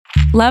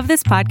Love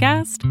this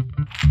podcast?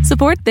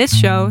 Support this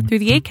show through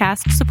the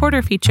Acast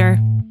supporter feature.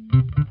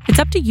 It's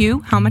up to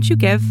you how much you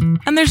give,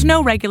 and there's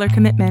no regular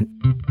commitment.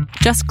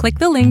 Just click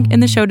the link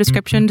in the show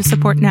description to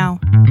support now.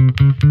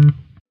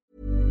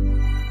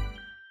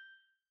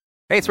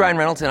 Hey, it's Ryan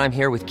Reynolds, and I'm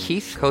here with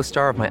Keith,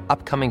 co-star of my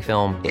upcoming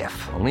film,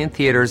 If, only in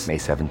theaters May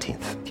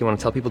 17th. Do you want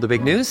to tell people the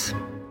big news?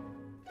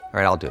 All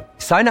right, I'll do it.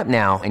 Sign up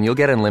now and you'll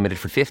get unlimited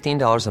for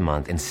 $15 a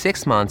month and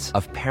 6 months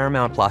of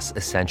Paramount Plus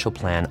Essential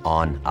Plan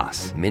on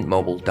us.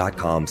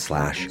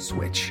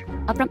 MintMobile.com/switch.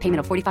 Upfront payment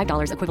of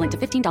 $45 equivalent to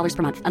 $15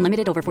 per month.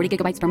 Unlimited over 40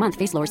 gigabytes per month.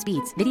 Face lower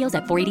speeds. Videos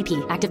at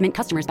 480p. Active Mint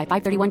customers by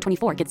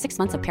 531.24 get 6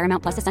 months of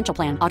Paramount Plus Essential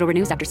Plan. Auto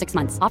renews after 6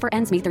 months. Offer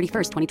ends May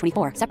 31st,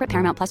 2024. Separate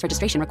Paramount Plus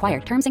registration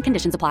required. Terms and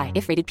conditions apply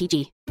if rated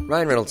PG.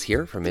 Ryan Reynolds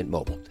here from Mint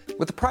Mobile.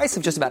 With the price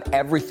of just about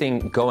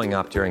everything going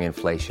up during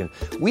inflation,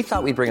 we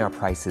thought we'd bring our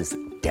prices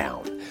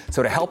down.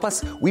 So to help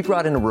us, we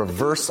brought in a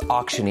reverse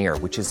auctioneer,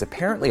 which is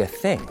apparently a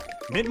thing.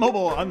 Mint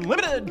Mobile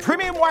Unlimited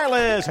Premium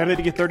Wireless. How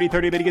to get 30,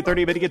 30, bit to get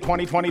 30, bit to get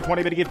 20, 20,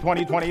 20, bit to get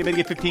 20, 20, bit to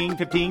get 15,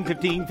 15,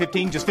 15,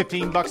 15, just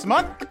 $15 a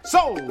month?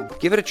 Sold!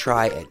 Give it a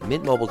try at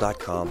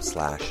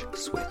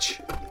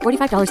mintmobile.com/switch.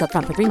 $45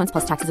 upfront for 3 months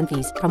plus taxes and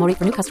fees. Promo rate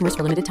for new customers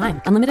for limited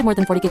time. Unlimited more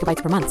than 40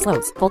 gigabytes per month.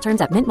 Slows full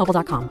terms at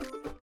mintmobile.com.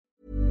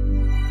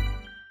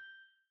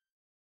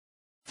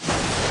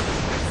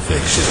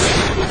 Fiction,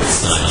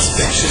 science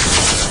fiction,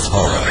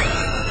 horror,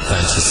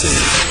 fantasy,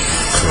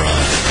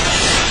 crime,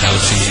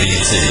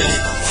 LGBT,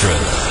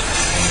 thriller.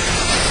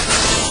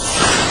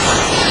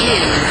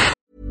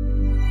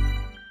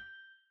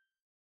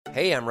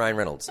 Hey, I'm Ryan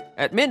Reynolds.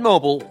 At Mint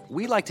Mobile,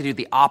 we like to do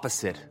the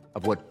opposite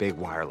of what Big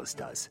Wireless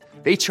does.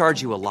 They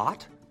charge you a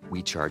lot,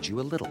 we charge you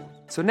a little.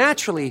 So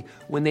naturally,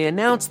 when they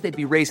announced they'd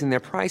be raising their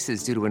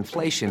prices due to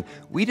inflation,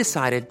 we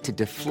decided to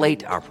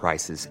deflate our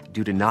prices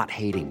due to not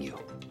hating you.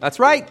 That's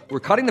right.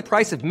 We're cutting the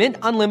price of Mint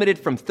Unlimited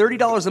from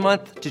 $30 a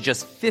month to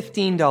just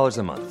 $15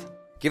 a month.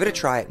 Give it a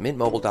try at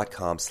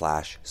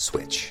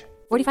mintmobile.com/switch.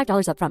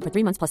 $45 upfront for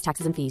 3 months plus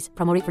taxes and fees.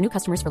 Promo rate for new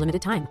customers for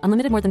limited time.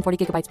 Unlimited more than 40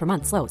 gigabytes per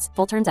month. Slows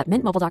full terms at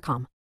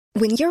mintmobile.com.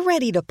 When you're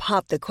ready to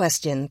pop the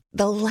question,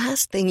 the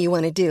last thing you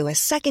want to do is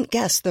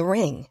second-guess the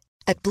ring.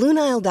 At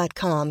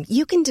BlueNile.com,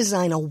 you can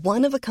design a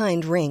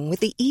one-of-a-kind ring with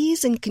the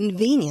ease and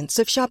convenience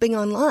of shopping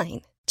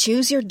online.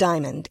 Choose your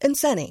diamond and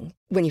setting.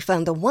 When you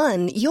find the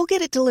one, you'll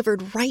get it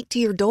delivered right to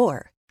your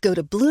door. Go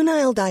to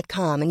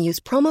BlueNile.com and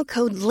use promo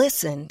code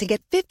LISTEN to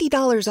get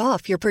 $50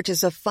 off your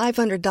purchase of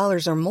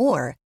 $500 or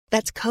more.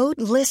 That's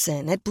code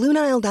LISTEN at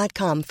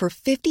BlueNile.com for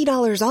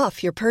 $50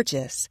 off your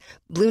purchase.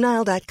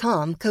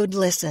 BlueNile.com, code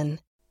LISTEN.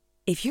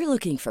 If you're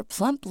looking for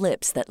plump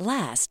lips that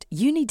last,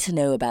 you need to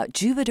know about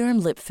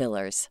Juvederm lip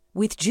fillers.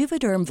 With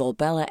Juvederm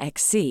Volbella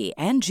XC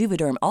and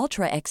Juvederm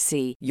Ultra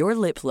XC, your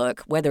lip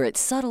look, whether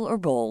it's subtle or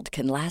bold,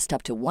 can last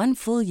up to 1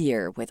 full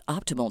year with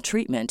optimal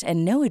treatment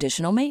and no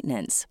additional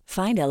maintenance.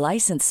 Find a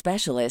licensed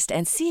specialist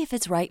and see if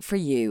it's right for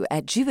you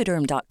at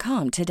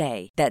Juvederm.com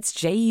today. That's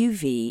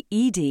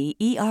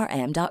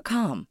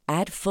JUVEDERM.com.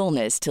 Add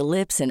fullness to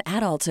lips in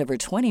adults over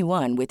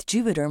 21 with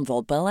Juvederm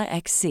Volbella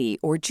XC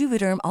or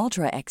Juvederm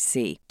Ultra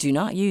XC. Do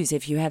not use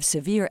if you have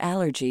severe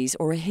allergies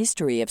or a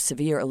history of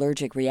severe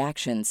allergic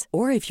reactions,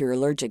 or if you're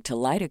allergic to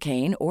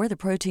lidocaine or the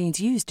proteins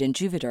used in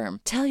Juvederm.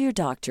 Tell your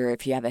doctor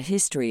if you have a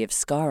history of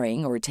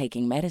scarring or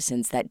taking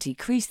medicines that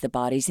decrease the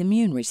body's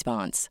immune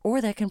response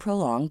or that can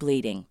prolong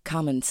bleeding.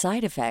 Common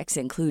side effects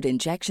include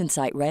injection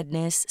site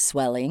redness,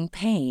 swelling,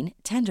 pain,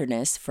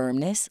 tenderness,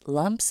 firmness,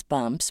 lumps,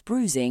 bumps,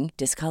 bruising,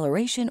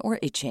 discoloration, or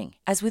itching.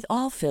 As with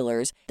all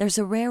fillers, there's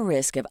a rare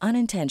risk of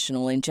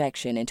unintentional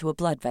injection into a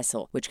blood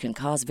vessel, which can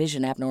cause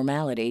vision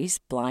abnormalities,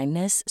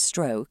 blindness,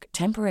 stroke,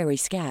 temporary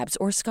scabs,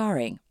 or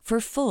scarring. For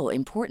full,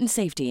 important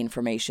safety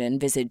information,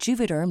 visit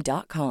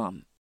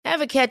Juvederm.com.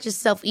 Ever catch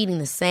yourself eating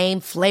the same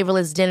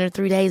flavorless dinner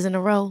 3 days in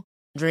a row?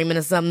 Dreaming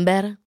of something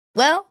better?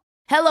 Well,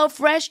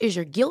 HelloFresh is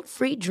your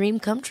guilt-free dream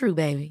come true,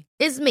 baby.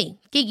 It's me,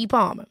 Keke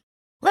Palmer.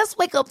 Let's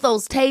wake up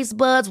those taste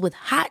buds with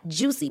hot,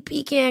 juicy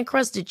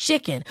pecan-crusted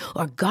chicken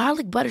or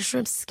garlic butter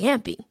shrimp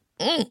scampi.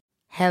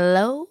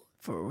 Hello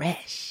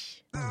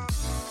Fresh.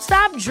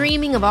 Stop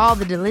dreaming of all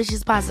the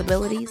delicious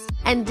possibilities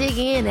and dig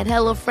in at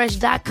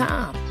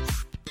HelloFresh.com.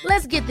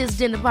 Let's get this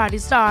dinner party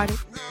started.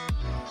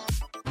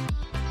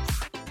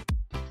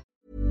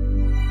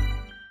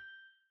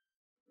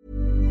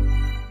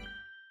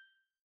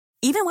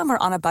 Even when we're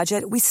on a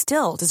budget, we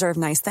still deserve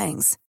nice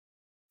things.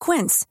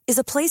 Quince is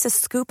a place to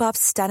scoop up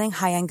stunning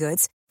high-end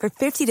goods for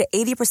 50 to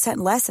 80%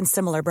 less than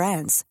similar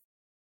brands.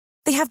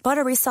 They have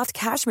buttery soft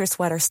cashmere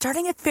sweaters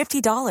starting at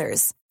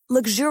 $50,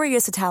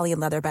 luxurious Italian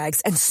leather bags,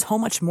 and so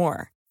much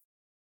more.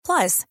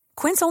 Plus,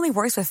 Quince only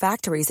works with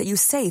factories that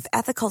use safe,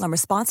 ethical, and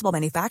responsible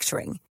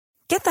manufacturing.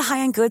 Get the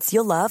high-end goods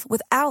you'll love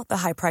without the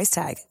high price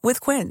tag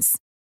with Quince.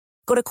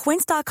 Go to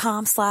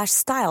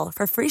quince.com/style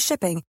for free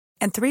shipping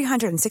and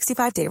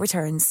 365-day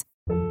returns.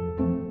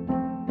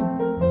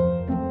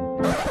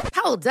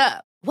 Hold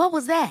up. What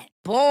was that?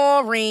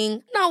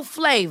 Boring. No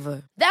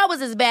flavor. That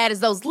was as bad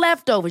as those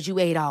leftovers you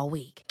ate all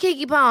week.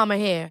 Keke Palmer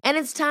here, and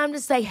it's time to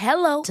say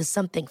hello to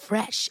something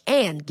fresh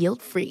and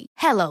guilt-free.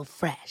 Hello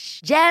Fresh.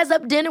 Jazz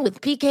up dinner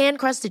with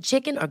pecan-crusted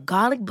chicken or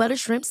garlic butter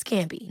shrimp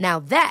scampi. Now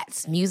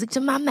that's music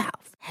to my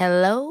mouth.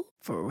 Hello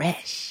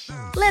Fresh.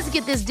 Let's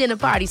get this dinner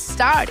party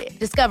started.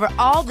 Discover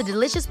all the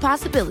delicious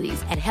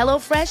possibilities at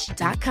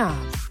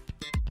HelloFresh.com.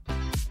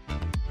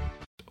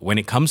 When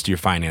it comes to your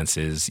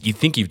finances, you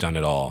think you've done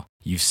it all.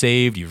 You've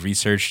saved, you've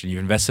researched, and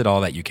you've invested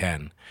all that you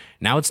can.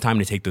 Now it's time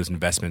to take those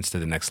investments to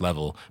the next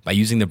level by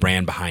using the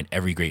brand behind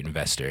every great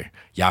investor,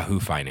 Yahoo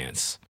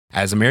Finance.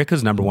 As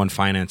America's #1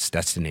 finance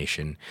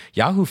destination,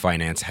 Yahoo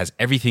Finance has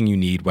everything you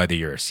need, whether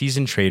you're a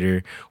seasoned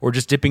trader or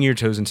just dipping your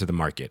toes into the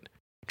market.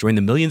 Join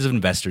the millions of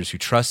investors who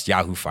trust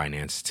Yahoo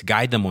Finance to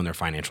guide them on their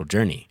financial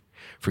journey.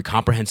 For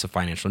comprehensive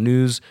financial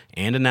news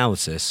and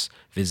analysis,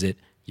 visit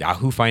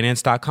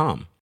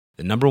yahoofinance.com,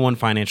 the #1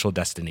 financial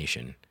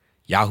destination,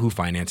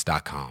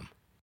 yahoofinance.com.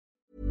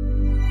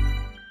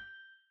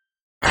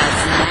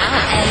 Has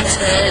now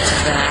entered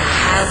the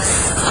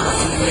House of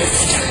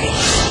Mystery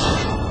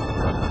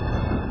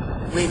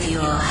with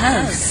your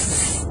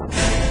hosts,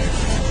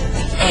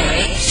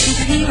 Eric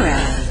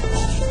Shapiro,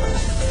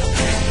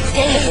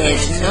 David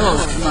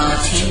North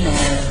Martino,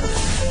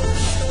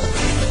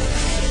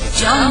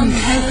 John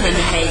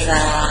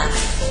Copenhaver,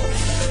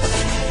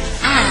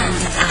 and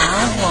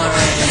Al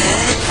Warren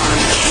on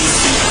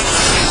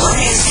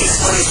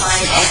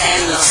 106.5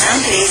 FM Los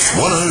Angeles,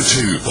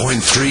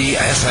 102.3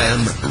 FM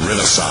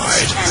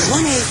Riverside, and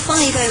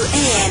 105.0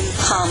 AM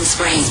Palm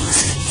Springs.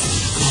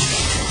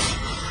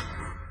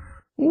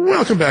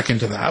 Welcome back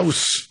into the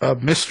House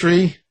of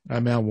Mystery.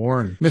 I'm Al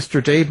Warren.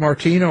 Mr. Dave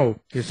Martino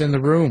is in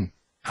the room.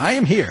 I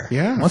am here.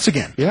 Yeah. Once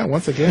again. Yeah,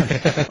 once again.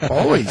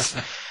 Always.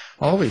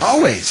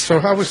 So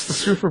how was the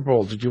Super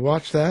Bowl? Did you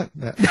watch that?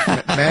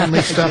 That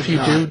manly stuff you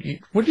do?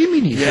 What do you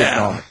mean you did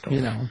not?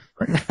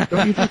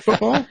 Don't you do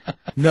football?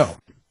 No.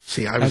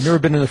 See, I've never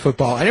been into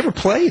football. I never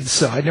played,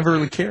 so I never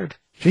really cared.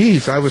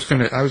 Geez, I was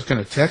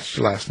gonna text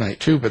you last night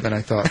too, but then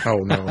I thought, oh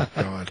no,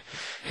 God,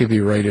 he'd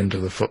be right into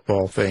the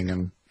football thing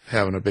and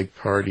having a big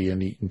party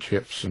and eating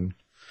chips and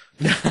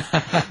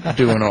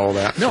doing all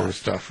that sort of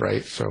stuff,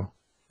 right? So,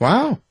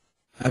 wow.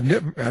 I've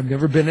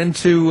never been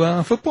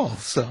into football,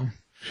 so.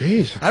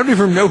 Jeez. I don't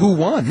even know who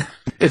won.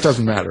 It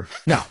doesn't matter.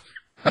 No.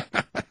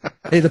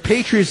 Hey, the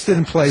Patriots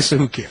didn't play, so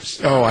who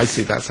cares? Oh, I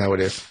see. That's how it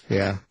is.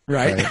 Yeah.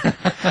 Right.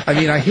 I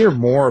mean, I hear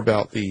more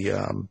about the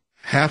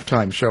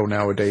halftime show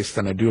nowadays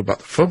than I do about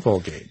the football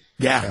game.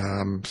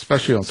 Yeah.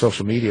 Especially on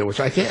social media,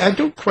 which I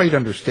don't quite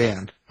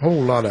understand. A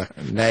whole lot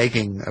of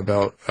nagging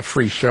about a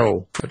free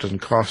show that doesn't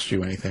cost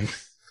you anything.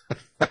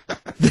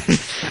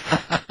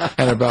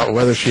 And about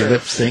whether she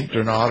lip-synced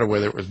or not, or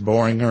whether it was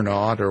boring or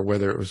not, or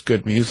whether it was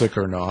good music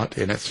or not.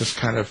 And it's just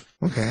kind of,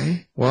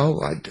 okay,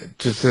 well, I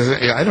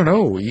don't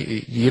know.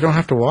 You don't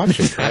have to watch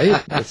it,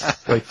 right?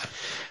 It's like,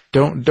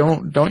 don't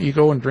you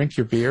go and drink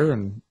your beer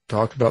and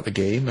talk about the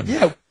game? And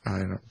yeah. I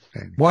don't know.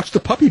 Watch the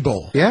Puppy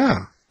Bowl.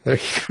 Yeah. There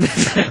you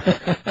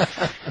go.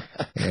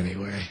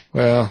 Anyway,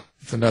 well,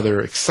 it's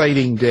another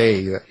exciting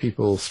day that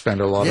people spend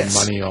a lot of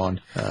money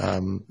on.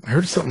 I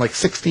heard something like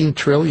 16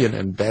 trillion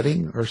in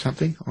betting or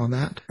something on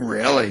that.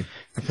 Really?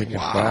 I'm thinking,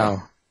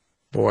 wow,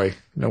 boy,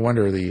 no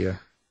wonder the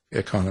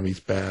economy's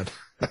bad.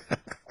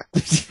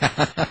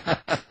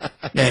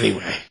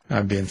 Anyway,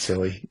 I'm being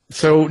silly.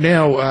 So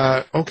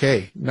now,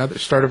 another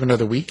start of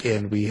another week,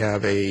 and we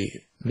have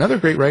another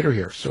great writer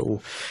here.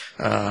 So,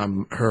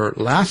 her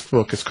last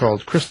book is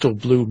called Crystal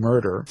Blue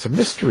Murder. It's a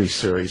mystery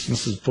series.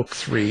 This is book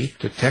 3,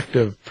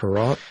 Detective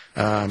Perrott.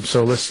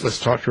 So let's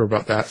talk to her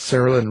about that.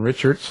 Sarah Lynn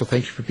Richards. So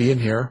thank you for being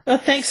here. Well,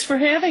 thanks for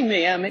having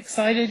me. I'm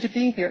excited to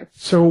be here.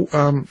 So,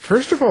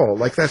 first of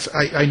all,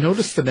 I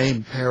noticed the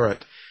name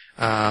Parrot.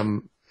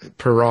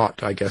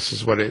 Perrott, I guess,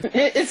 is what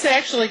it's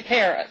actually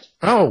Parrot.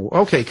 Oh,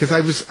 okay. Because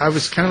I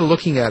was kind of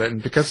looking at it,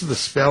 and because of the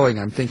spelling,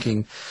 I'm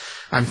thinking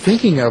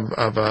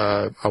of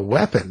a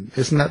weapon.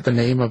 Isn't that the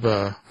name of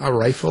a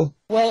rifle?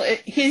 Well,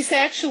 he's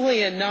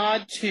actually a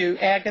nod to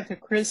Agatha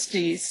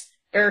Christie's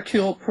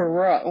Hercule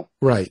Poirot.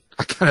 Right.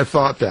 I kind of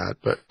thought that,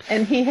 but.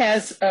 And he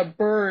has a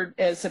bird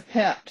as a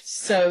pet,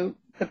 so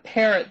the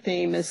parrot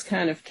theme is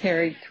kind of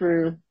carried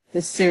through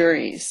the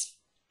series.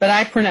 But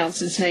I pronounce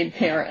his name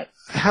Parrot.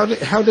 How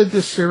did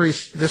this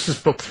series, this is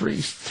book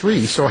three,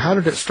 so how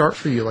did it start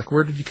for you? Like,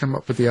 where did you come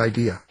up with the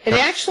idea? It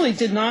actually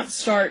did not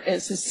start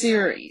as a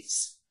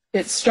series.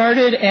 It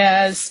started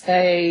as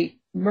a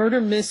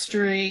murder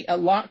mystery, a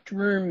locked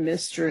room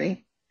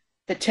mystery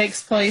that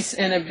takes place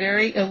in a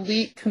very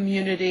elite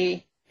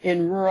community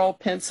in rural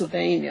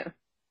Pennsylvania,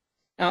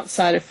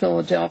 outside of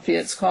Philadelphia.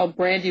 It's called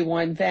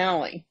Brandywine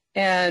Valley.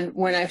 And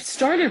when I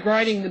started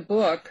writing the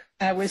book,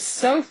 I was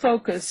so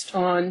focused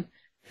on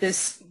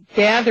this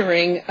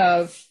gathering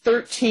of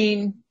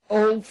 13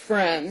 old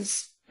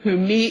friends who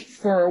meet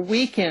for a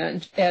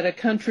weekend at a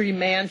country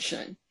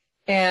mansion,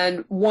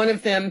 and one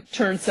of them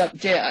turns up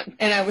dead.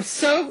 And I was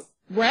so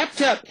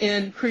wrapped up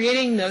in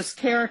creating those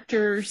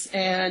characters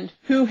and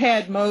who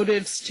had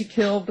motives to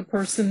kill the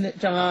person that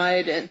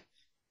died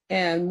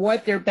and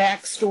what their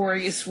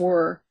backstories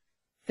were,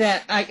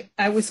 that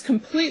I was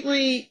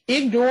completely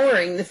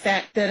ignoring the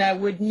fact that I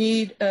would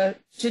need a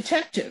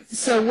detective.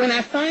 So when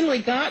I finally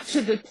got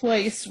to the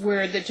place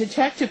where the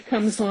detective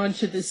comes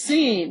onto the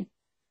scene,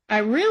 I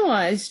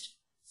realized,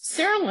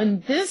 Sarah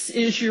Lynn, this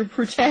is your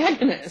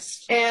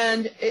protagonist.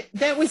 And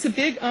that was a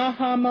big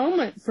aha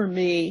moment for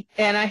me.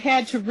 And I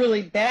had to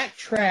really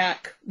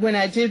backtrack when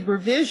I did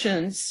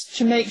revisions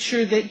to make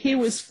sure that he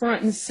was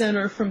front and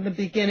center from the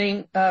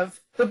beginning of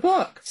the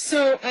book.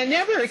 So I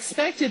never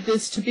expected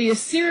this to be a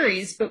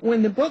series, but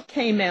when the book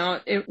came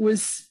out, it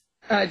was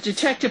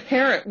Detective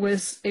Parrott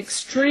was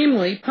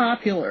extremely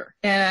popular.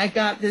 And I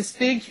got this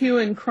big hue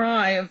and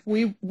cry of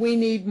we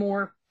need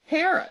more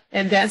Parrott.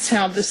 And that's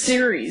how the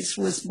series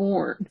was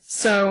born.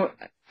 So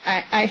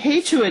I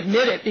hate to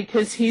admit it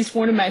because he's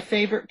one of my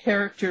favorite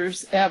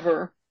characters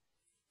ever,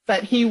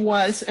 but he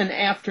was an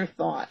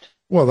afterthought.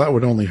 Well, that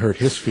would only hurt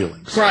his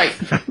feelings. Right.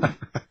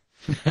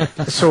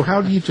 So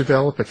how do you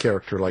develop a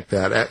character like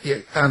that?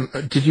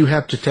 Did you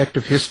have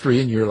detective history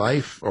in your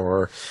life,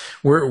 or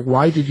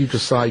why did you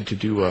decide to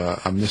do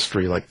a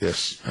mystery like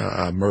this,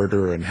 a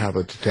murder, and have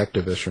a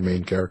detective as your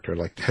main character?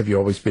 Like, have you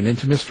always been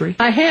into mystery?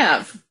 I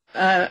have.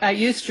 I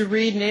used to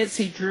read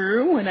Nancy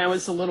Drew when I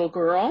was a little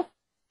girl.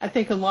 I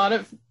think a lot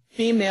of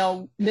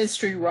female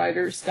mystery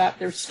writers got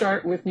their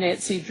start with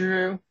Nancy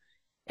Drew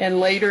and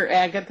later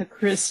Agatha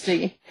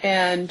Christie.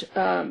 And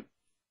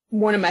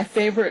one of my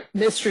favorite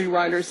mystery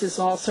writers is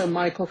also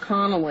Michael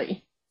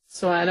Connelly.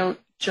 So I don't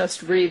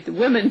just read the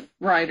women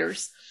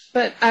writers.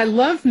 But I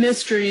love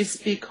mysteries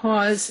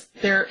because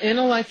they're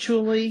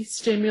intellectually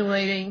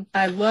stimulating.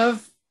 I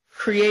love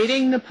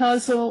creating the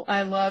puzzle.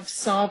 I love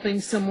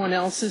solving someone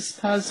else's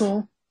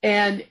puzzle.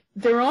 And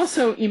they're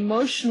also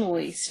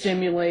emotionally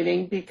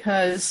stimulating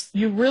because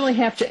you really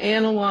have to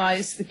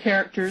analyze the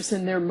characters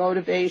and their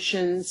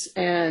motivations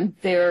and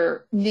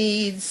their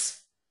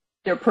needs,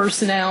 their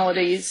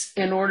personalities,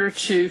 in order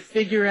to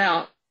figure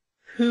out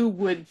who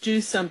would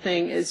do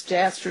something as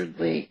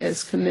dastardly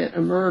as commit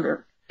a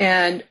murder.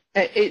 And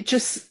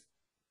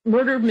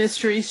murder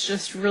mysteries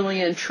just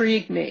really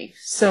intrigued me,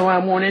 so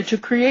I wanted to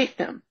create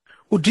them.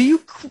 Well, do you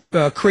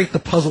create the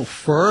puzzle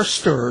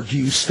first, or do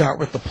you start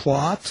with the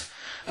plot?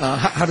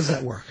 How does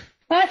that work?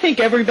 I think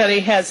everybody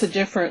has a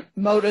different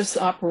modus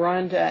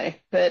operandi,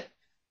 but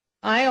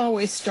I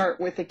always start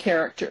with the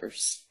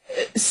characters.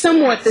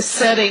 Somewhat the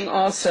setting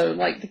also,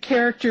 like the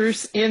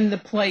characters in the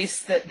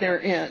place that they're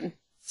in.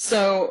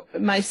 So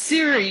my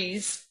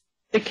series,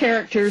 the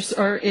characters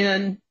are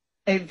in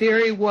a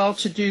very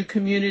well-to-do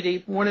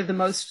community, one of the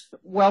most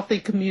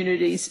wealthy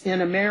communities in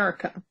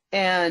America.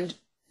 And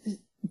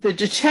the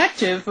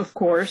detective, of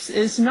course,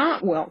 is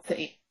not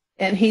wealthy,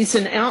 and he's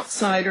an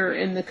outsider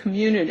in the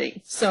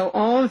community. So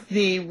all of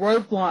the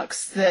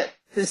roadblocks that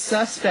the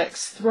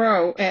suspects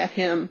throw at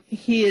him,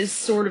 he is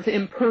sort of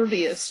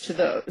impervious to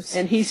those,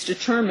 and he's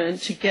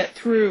determined to get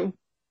through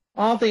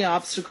all the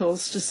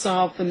obstacles to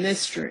solve the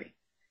mystery.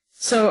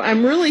 So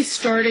I'm really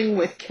starting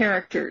with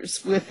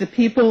characters, with the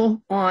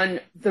people on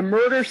the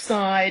murder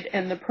side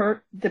and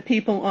the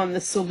people on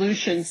the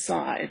solution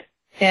side,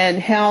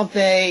 and how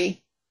they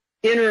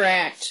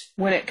interact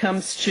when it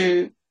comes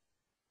to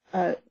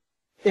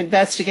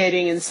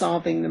investigating and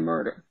solving the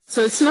murder.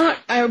 So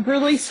I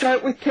really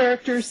start with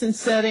characters and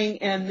setting,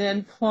 and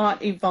then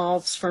plot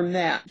evolves from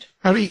that.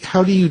 How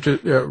do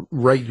you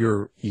write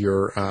your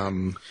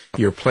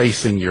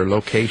placing, your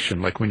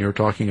location? Like when you're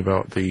talking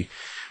about the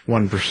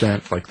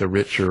 1%, like the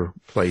richer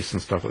place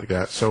and stuff like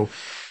that. So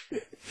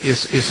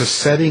is a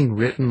setting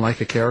written like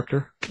a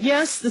character?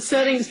 Yes, the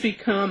settings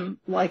become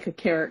like a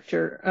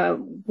character.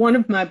 One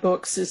of my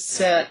books is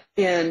set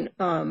in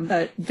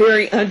a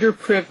very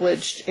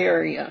underprivileged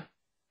area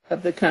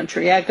of the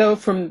country. I go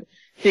from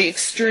the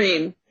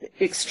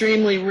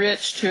extremely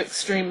rich to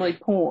extremely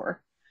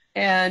poor.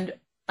 And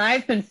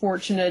I've been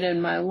fortunate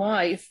in my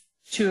life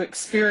to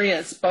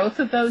experience both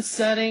of those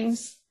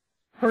settings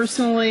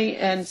personally.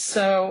 And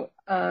so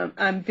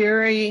I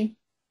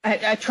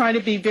try to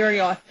be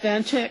very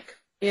authentic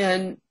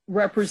in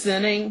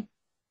representing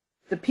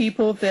the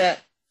people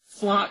that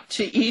flock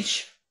to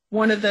each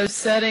one of those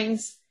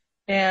settings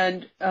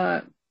and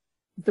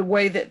the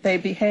way that they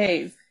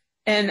behave.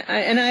 And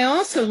I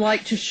also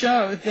like to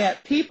show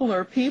that people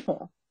are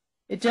people.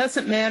 It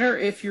doesn't matter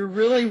if you're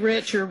really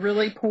rich or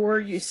really poor,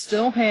 you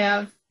still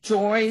have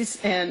joys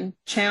and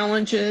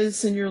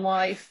challenges in your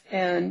life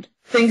and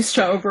things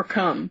to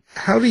overcome.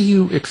 How do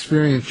you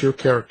experience your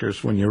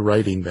characters when you're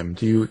writing them?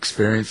 Do you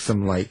experience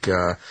them like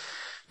a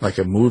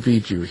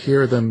movie? Do you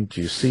hear them?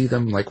 Do you see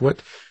them? Like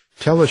what?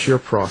 Tell us your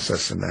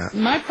process in that.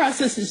 My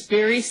process is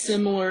very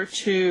similar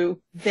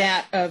to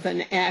that of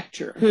an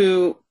actor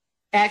who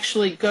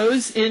actually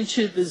goes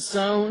into the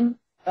zone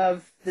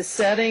of the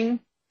setting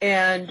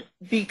and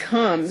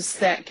becomes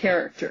that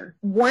character.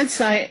 Once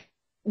I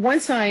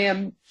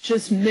am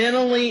just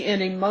mentally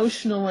and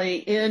emotionally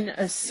in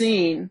a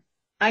scene,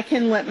 I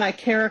can let my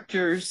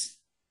characters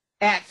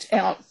act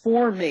out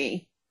for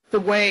me the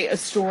way a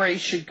story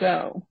should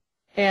go.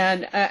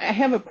 And I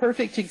have a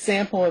perfect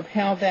example of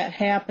how that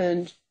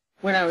happened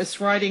when I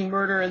was writing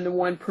Murder in the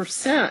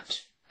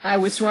 1%. I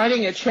was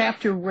writing a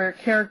chapter where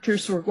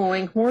characters were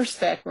going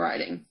horseback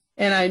riding,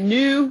 and I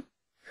knew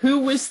who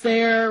was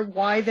there,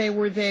 why they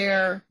were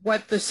there,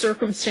 what the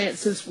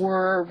circumstances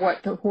were,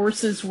 what the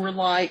horses were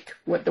like,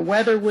 what the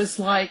weather was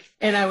like,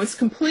 and I was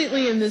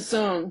completely in the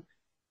zone.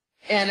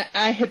 And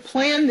I had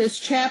planned this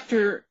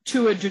chapter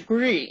to a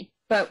degree,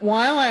 but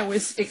while I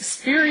was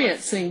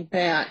experiencing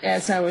that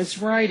as I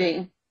was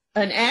writing,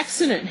 an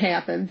accident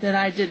happened that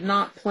I did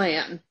not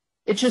plan.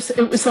 It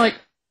was like,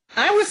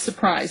 I was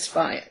surprised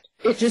by it.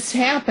 It just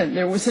happened.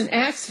 There was an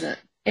accident.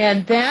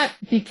 And that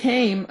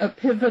became a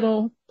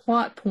pivotal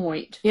plot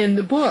point in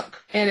the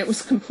book. And it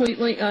was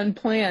completely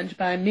unplanned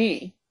by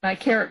me. My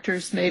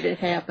characters made it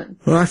happen.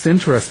 Well, that's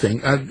interesting.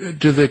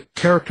 Do the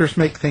characters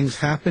make things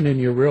happen in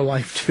your real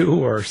life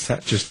too, or is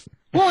that just...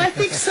 Well, I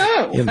think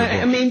so.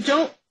 I mean,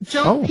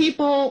 don't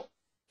people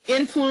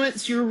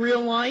influence your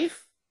real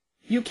life?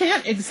 You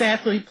can't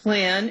exactly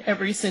plan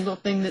every single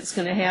thing that's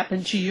going to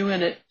happen to you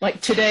in it.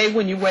 Like today,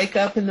 when you wake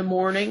up in the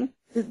morning,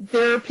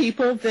 there are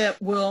people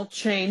that will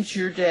change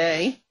your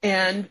day,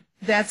 and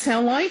that's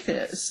how life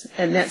is.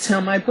 And that's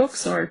how my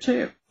books are,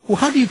 too. Well,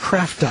 how do you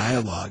craft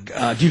dialogue?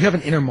 Do you have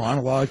an inner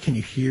monologue? Can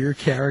you hear your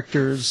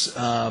characters?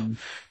 Do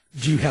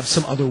you have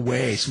some other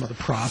way, some other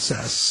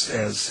process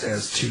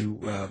as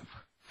to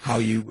how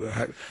you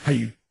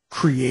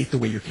create the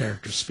way your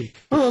characters speak?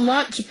 Well, a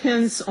lot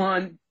depends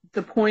on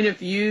the point of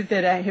view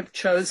that I have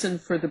chosen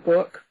for the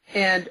book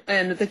and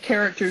the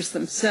characters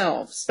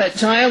themselves. But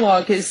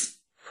dialogue is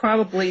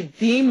probably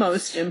the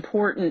most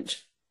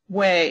important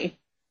way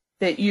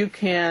that you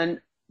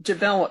can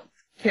develop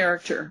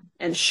character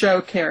and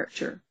show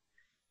character,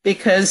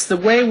 because the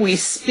way we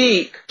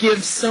speak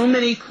gives so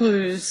many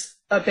clues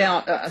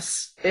about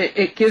us.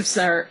 It gives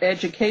our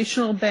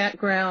educational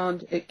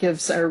background, it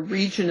gives our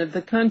region of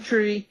the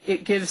country,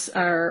 it gives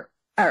our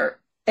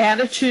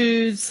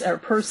attitudes, our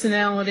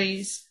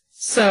personalities.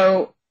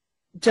 So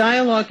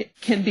dialogue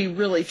can be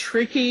really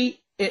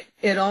tricky.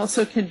 It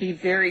also can be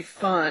very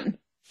fun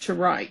to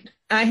write.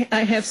 I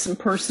have some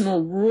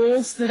personal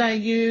rules that I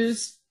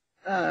use,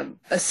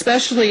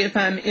 especially if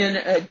I'm in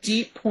a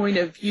deep point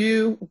of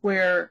view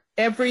where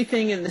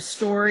everything in the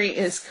story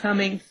is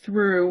coming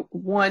through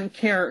one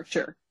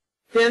character.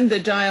 Then the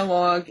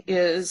dialogue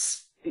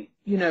is,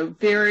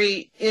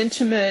 very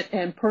intimate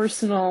and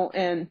personal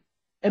and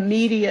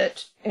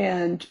immediate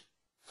and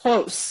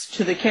close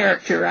to the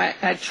character.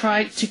 I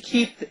try to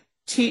keep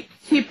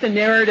the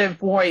narrative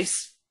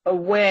voice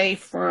away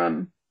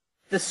from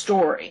the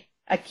story.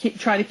 I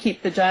try to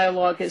keep the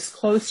dialogue as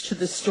close to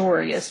the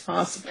story as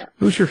possible.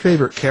 Who's your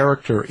favorite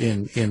character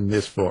in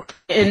this book?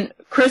 In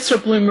Crystal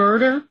Blue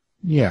Murder?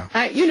 Yeah.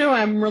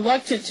 I'm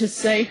reluctant to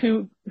say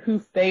who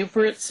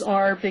favorites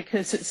are,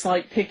 because it's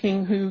like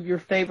picking who your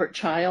favorite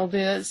child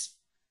is.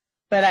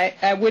 But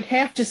I would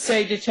have to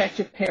say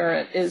Detective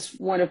Parrott is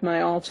one of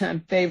my all-time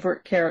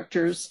favorite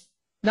characters,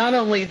 not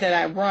only that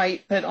I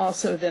write, but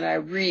also that I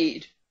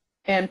read.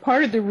 And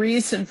part of the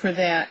reason for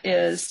that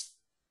is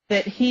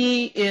that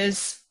he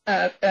is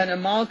an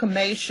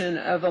amalgamation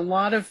of a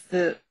lot of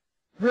the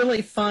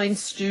really fine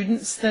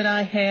students that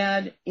I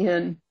had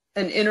in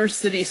an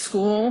inner-city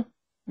school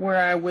where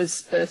I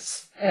was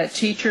a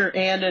teacher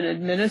and an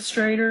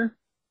administrator.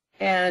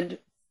 And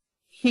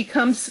he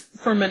comes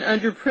from an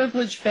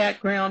underprivileged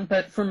background,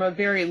 but from a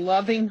very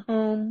loving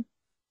home.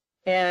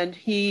 And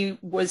he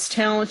was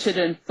talented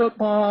in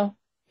football.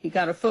 He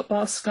got a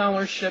football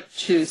scholarship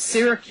to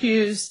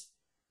Syracuse.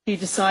 He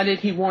decided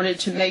he wanted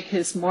to make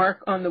his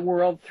mark on the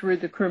world through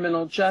the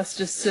criminal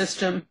justice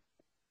system.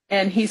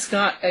 And he's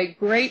got a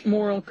great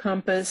moral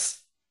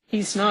compass.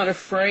 He's not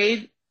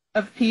afraid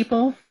of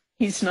people.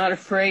 He's not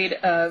afraid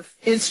of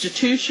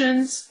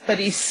institutions, but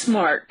he's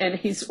smart and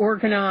he's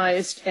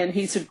organized and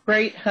he's a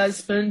great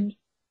husband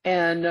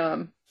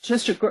and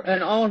just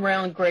an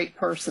all-around great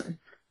person.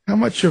 How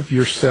much of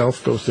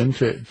yourself goes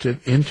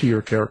into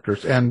your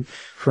characters? And,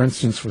 for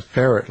instance, with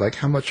Parrott, like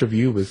how much of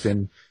you was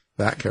in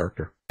that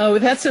character? Oh,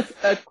 that's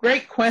a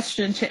great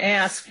question to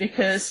ask,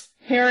 because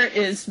Parrott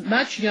is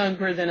much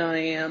younger than I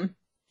am.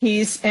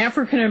 He's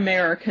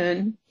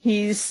African-American.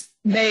 He's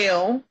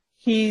male.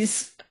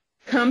 He's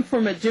come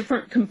from a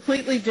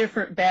completely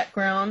different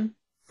background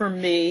from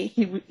me.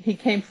 He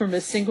came from a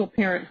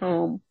single-parent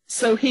home.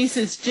 So he's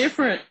as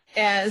different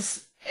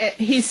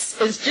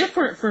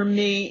from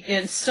me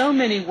in so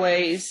many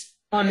ways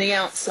on the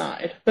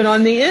outside. But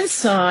on the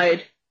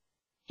inside,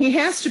 he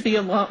has to be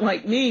a lot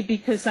like me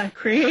because I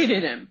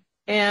created him.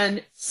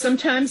 And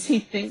sometimes he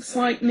thinks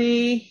like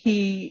me.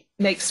 He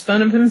makes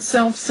fun of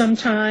himself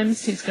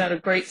sometimes. He's got a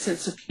great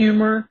sense of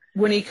humor.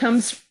 When it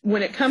comes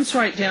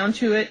right down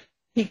to it,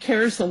 he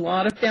cares a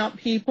lot about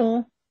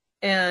people,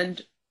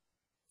 and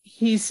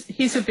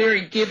he's a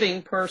very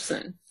giving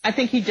person. I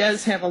think he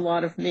does have a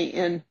lot of me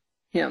in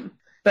him.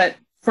 But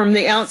from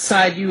the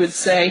outside, you would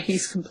say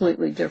he's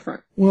completely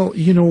different. Well,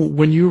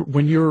 when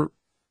you're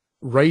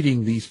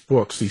writing these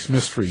books, these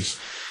mysteries.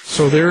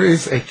 So there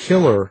is a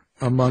killer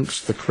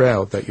amongst the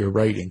crowd that you're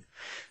writing.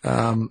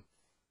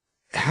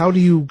 How do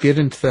you get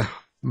into the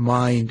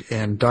mind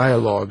and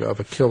dialogue of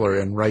a killer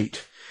and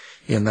write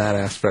in that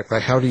aspect?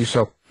 Like, how do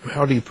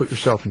you put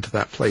yourself into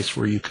that place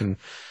where you can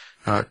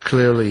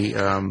clearly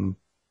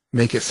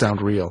make it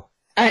sound real?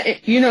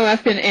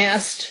 I've been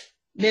asked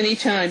many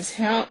times,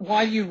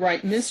 why do you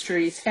write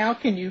mysteries? How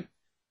can you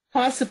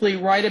possibly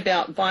write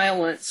about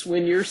violence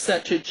when you're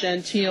such a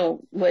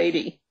genteel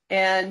lady?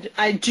 And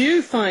I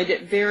do find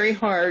it very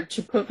hard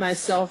to put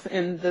myself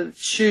in the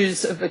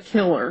shoes of a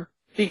killer,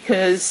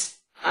 because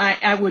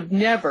I would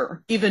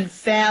never even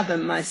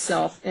fathom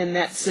myself in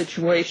that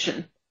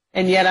situation.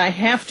 And yet I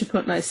have to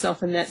put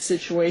myself in that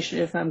situation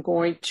if I'm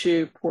going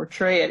to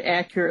portray it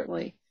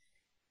accurately.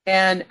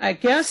 And I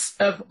guess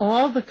of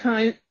all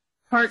the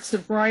parts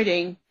of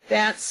writing,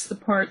 that's the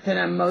part that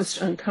I'm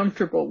most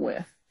uncomfortable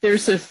with.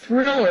 There's a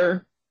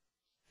thriller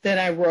that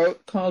I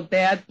wrote called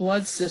Bad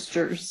Blood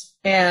Sisters,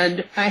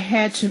 and I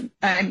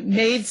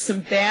made some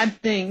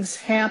bad things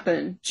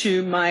happen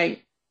to my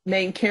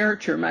main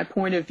character, my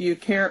point of view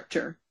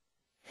character.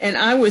 And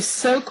I was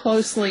so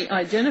closely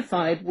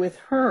identified with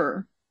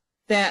her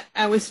that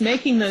I was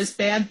making those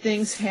bad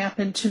things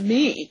happen to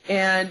me.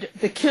 And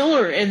the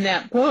killer in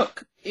that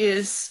book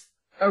is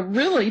a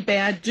really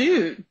bad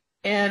dude.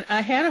 And I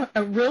had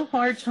a real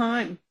hard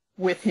time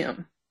with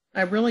him.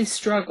 I really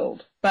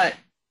struggled, but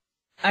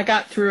I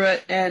got through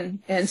it,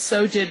 and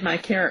so did my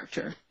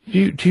character.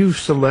 Do you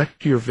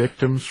select your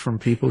victims from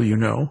people you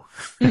know?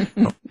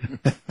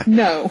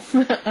 No,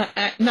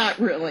 not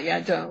really.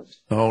 I don't.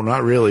 Oh,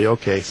 not really.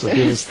 Okay, so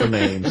give us the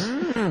names.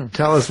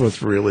 Tell us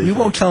what's really. We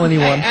won't tell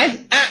anyone.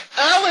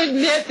 I'll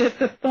admit that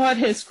the thought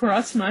has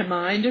crossed my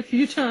mind a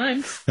few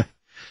times,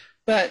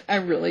 but I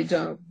really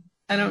don't.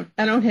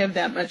 I don't have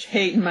that much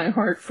hate in my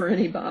heart for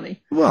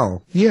anybody.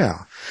 Well,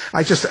 yeah.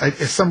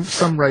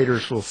 Some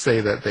writers will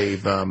say that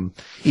they've,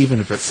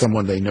 even if it's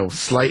someone they know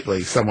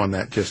slightly, someone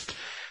that just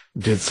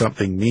did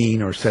something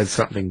mean or said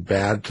something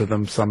bad to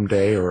them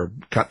someday or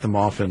cut them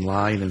off in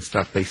line and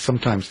stuff, they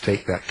sometimes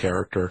take that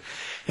character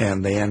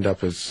and they end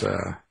up as,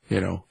 a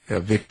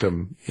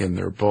victim in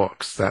their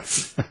books.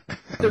 That's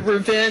the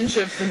revenge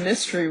of the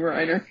mystery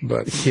writer.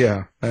 But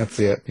yeah, that's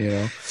it,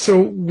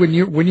 So when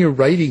you're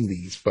writing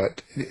these,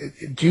 but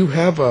do you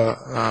have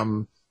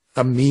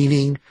a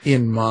meaning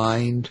in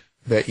mind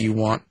that you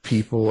want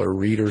people or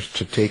readers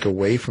to take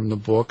away from the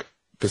book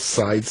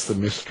besides the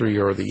mystery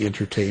or the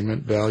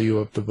entertainment value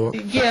of the book?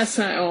 Yes,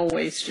 I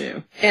always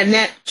do. And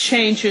that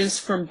changes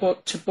from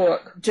book to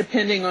book,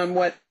 depending on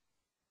what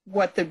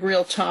the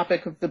real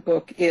topic of the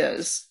book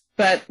is.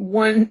 But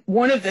one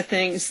of the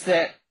things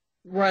that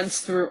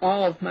runs through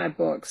all of my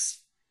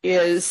books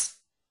is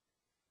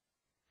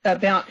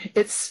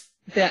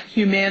that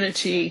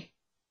humanity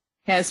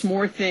has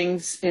more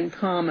things in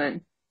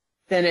common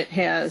than it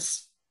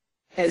has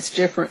as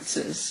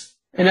differences.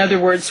 In other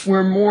words,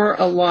 we're more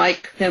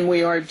alike than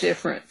we are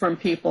different from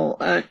people.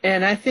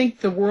 And I think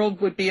the world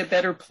would be a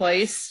better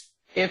place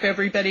if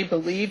everybody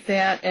believed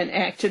that and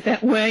acted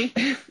that way.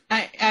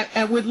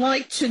 I would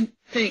like to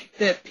think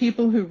that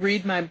people who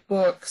read my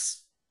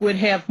books would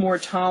have more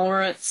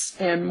tolerance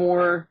and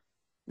more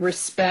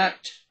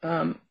respect,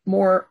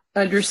 more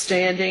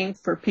understanding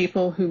for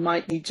people who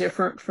might be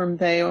different from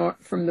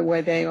the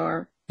way they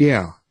are.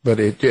 Yeah, but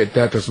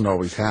that doesn't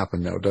always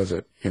happen, though, does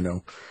it?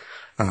 No,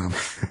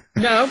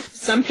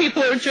 some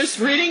people are just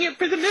reading it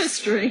for the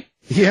mystery.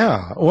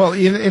 Yeah, well,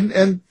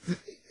 and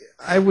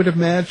I would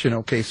imagine,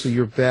 okay, so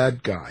your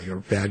bad guy or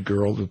bad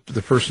girl,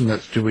 the person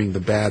that's doing the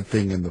bad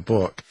thing in the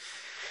book,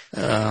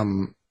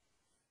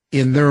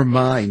 in their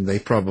mind, they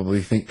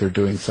probably think they're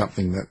doing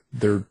something that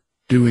they're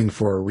doing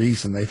for a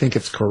reason. They think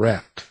it's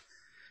correct.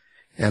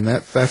 And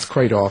that's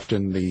quite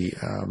often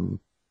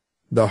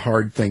the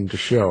hard thing to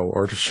show,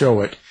 or to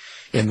show it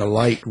in the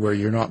light where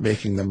you're not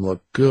making them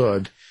look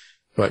good,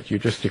 but you're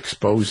just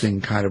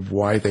exposing kind of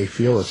why they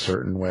feel a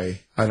certain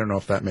way. I don't know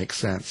if that makes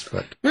sense,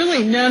 but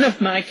really none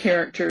of my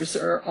characters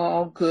are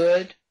all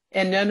good,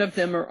 and none of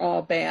them are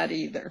all bad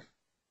either.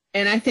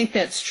 And I think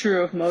that's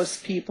true of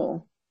most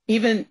people.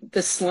 Even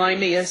the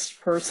slimiest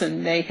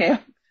person may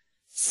have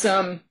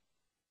some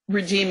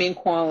redeeming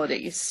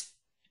qualities.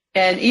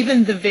 And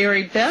even the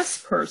very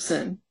best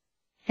person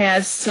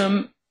has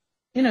some,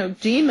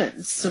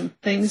 demons, some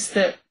things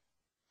that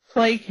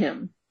plague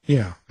him.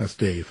 Yeah, that's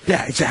Dave.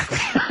 Yeah, exactly.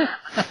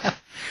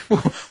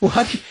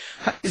 Well,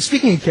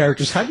 speaking of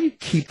characters, how do you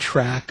keep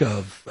track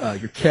of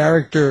your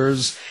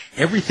characters,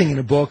 everything in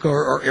a book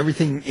or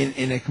everything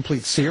in a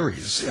complete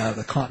series,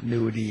 the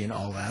continuity and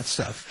all that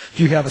stuff?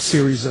 Do you have a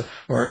series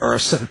or a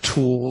set of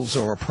tools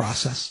or a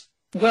process?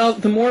 Well,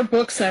 the more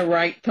books I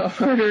write, the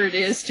harder it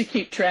is to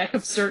keep track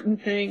of certain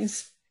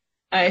things.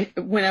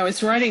 When I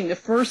was writing the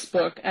first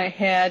book, I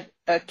had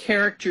a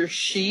character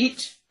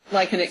sheet,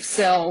 like an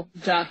Excel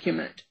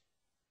document.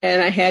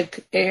 And I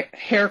had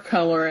hair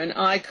color and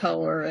eye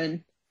color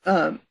and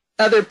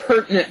other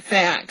pertinent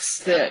facts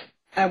that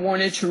I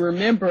wanted to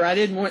remember. I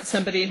didn't want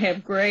somebody to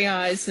have gray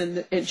eyes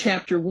in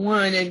chapter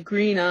 1 and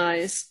green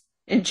eyes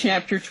in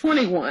chapter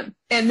 21.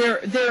 And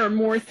there are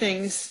more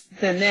things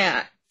than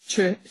that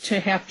to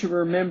have to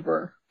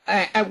remember.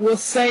 I will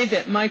say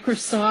that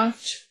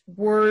Microsoft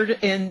Word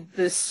in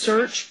the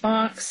search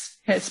box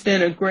has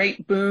been a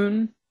great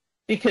boon,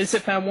 because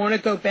if I want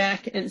to go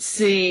back and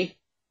see,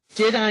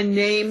 did I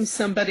name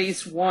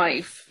somebody's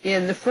wife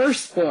in the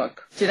first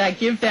book? Did I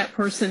give that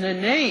person a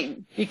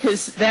name?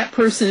 Because that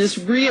person is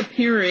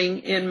reappearing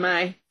in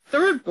my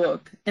third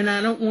book, and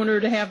I don't want her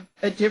to have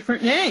a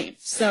different name.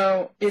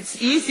 So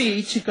it's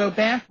easy to go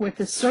back with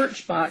the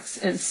search box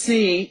and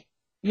see,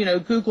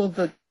 Google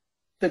the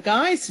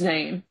guy's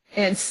name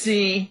and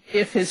see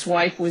if his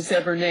wife was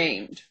ever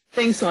named.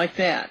 Things like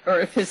that,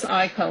 or if his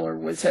eye color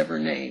was ever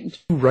named.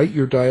 You write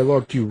your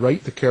dialogue? Do you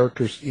write the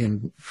characters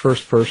in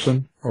first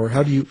person, or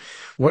how do you?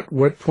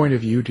 What point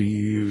of view do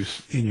you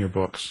use in your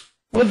books?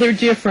 Well, they're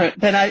different,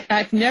 but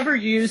I've never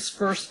used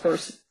first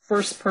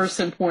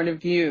person point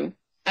of view.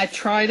 I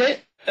tried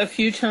it a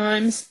few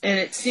times, and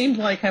it seemed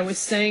like I was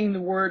saying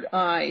the word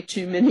 "I"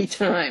 too many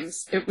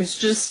times. It was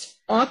just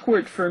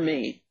awkward for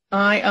me.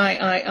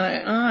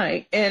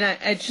 I, and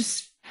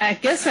I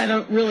guess I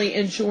don't really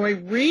enjoy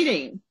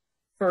reading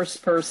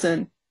first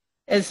person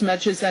as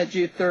much as I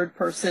do third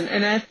person.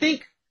 And I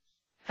think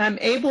I'm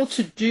able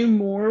to do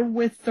more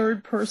with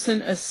third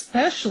person,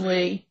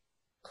 especially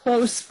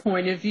close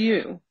point of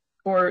view,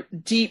 or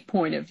deep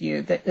point of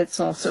view, that it's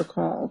also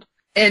called.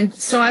 And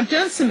so I've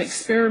done some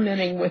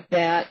experimenting with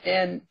that.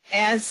 And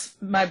as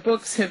my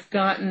books have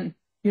gotten,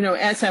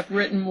 as I've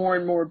written more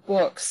and more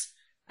books,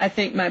 I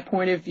think my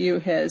point of view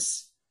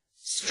has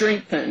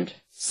strengthened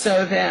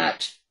so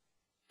that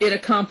it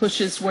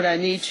accomplishes what I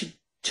need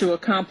to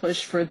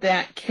accomplish for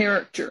that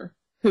character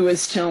who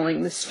is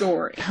telling the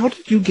story. How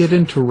did you get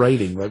into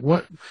writing? Like,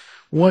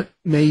 what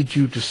made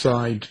you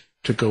decide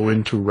to go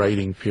into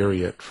writing,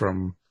 period,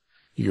 from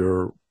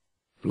your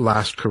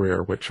last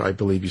career, which I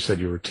believe you said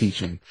you were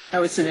teaching? I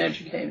was an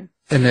educator.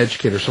 An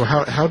educator. So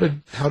how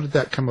did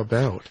that come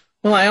about?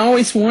 Well, I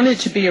always wanted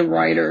to be a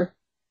writer.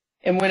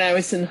 And when I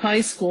was in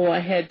high school, I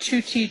had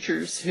 2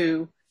 teachers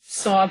who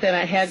saw that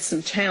I had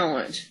some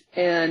talent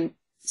and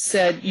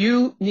said,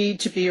 "You need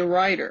to be a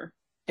writer."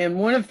 And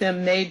one of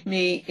them made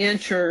me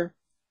enter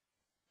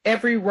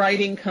every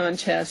writing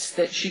contest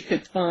that she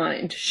could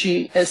find.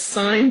 She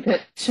assigned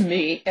it to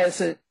me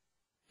as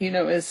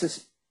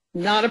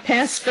not a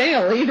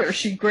pass-fail either.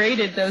 She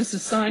graded those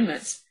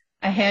assignments.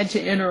 I had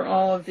to enter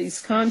all of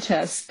these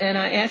contests, and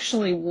I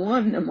actually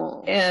won them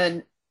all.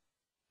 And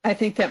I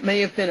think that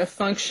may have been a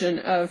function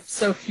of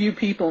so few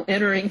people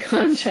entering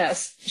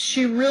contests.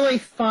 She really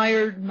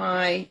fired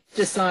my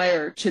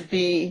desire to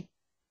be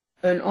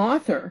an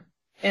author.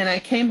 And I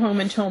came home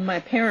and told my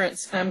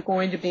parents, I'm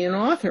going to be an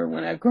author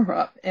when I grow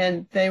up.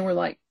 And they were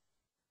like,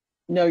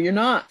 "No, you're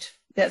not.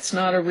 That's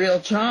not a real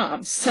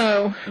job."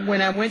 So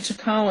when I went to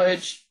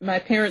college, my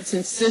parents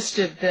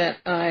insisted that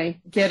I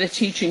get a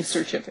teaching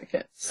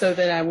certificate so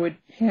that I would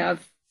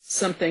have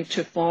something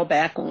to fall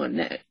back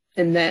on.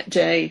 In that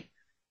day,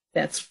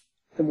 that's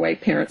the way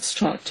parents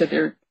talk to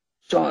their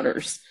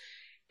daughters.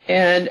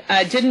 And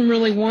I didn't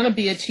really want to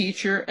be a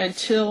teacher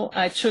until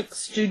I took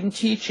student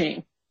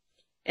teaching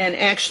and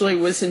actually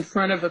was in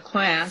front of a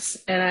class,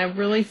 and I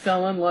really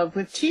fell in love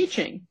with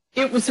teaching.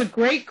 It was a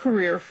great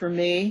career for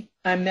me.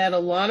 I met a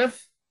lot of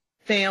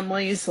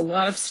families, a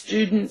lot of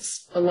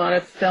students, a lot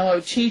of fellow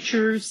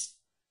teachers.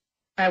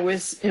 I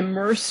was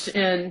immersed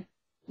in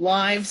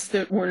lives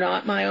that were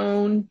not my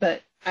own,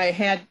 but I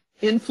had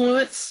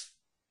influence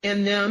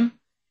in them.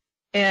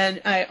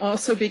 And I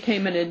also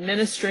became an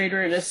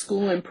administrator and a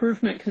school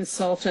improvement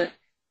consultant.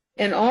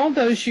 And all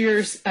those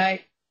years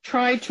I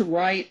tried to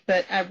write,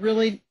 but I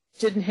really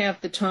didn't have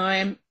the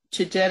time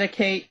to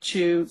dedicate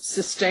to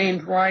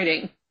sustained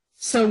writing.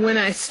 So when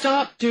I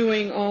stopped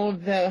doing all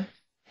of the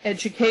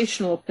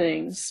educational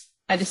things,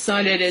 I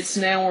decided it's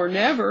now or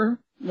never.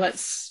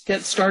 Let's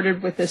get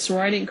started with this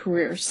writing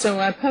career. So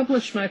I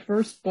published my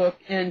first book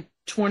in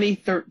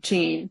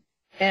 2013,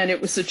 and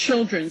it was a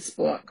children's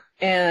book.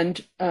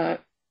 And I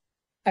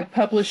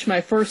published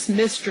my first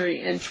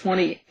mystery in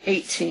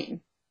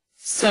 2018.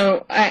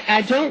 So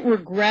I don't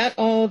regret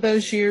all of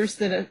those years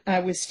that I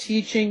was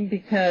teaching,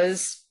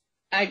 because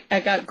I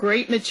got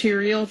great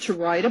material to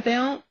write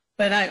about,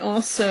 but I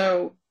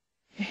also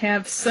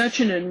have such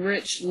an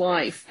enriched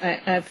life.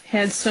 I've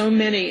had so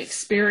many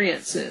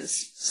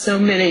experiences, so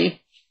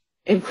many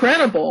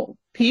incredible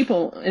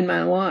people in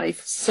my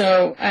life.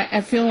 So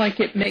I feel like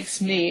it makes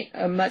me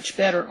a much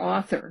better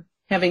author,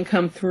 having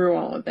come through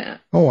all of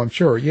that. Oh, I'm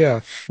sure,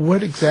 yeah.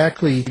 What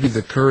exactly gave you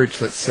the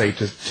courage, let's say,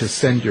 to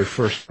send your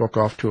first book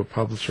off to a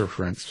publisher,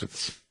 for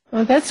instance?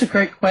 Well, that's a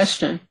great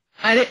question.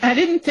 I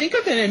didn't think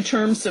of it in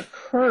terms of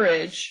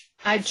courage.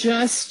 I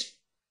just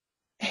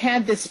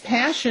had this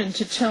passion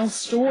to tell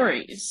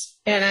stories.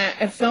 And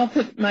I felt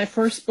that my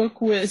first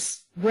book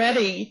was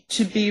ready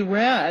to be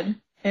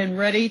read and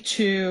ready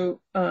to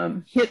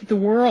hit the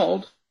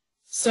world.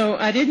 So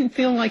I didn't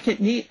feel like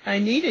I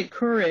needed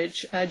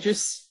courage. I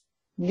just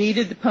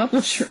needed the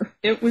publisher.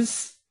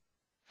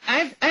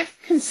 I've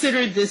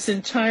considered this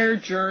entire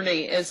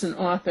journey as an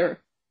author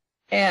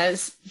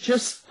as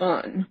just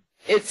fun.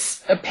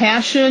 It's a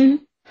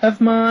passion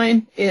of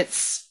mine.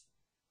 It's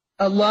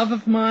a love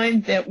of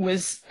mine that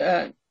was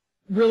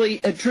really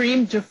a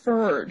dream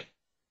deferred.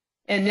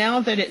 And now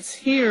that it's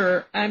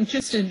here, I'm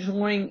just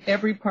enjoying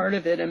every part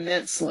of it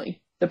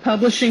immensely. The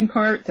publishing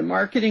part, the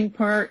marketing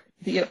part,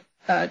 the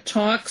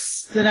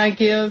talks that I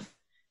give,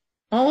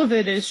 all of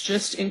it is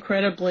just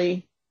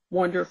incredibly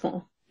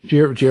wonderful. Do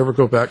you ever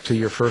go back to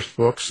your first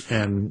books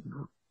and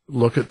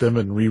look at them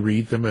and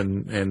reread them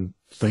and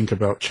think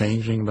about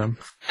changing them?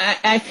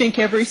 I think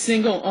every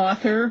single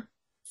author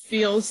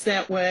feels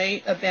that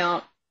way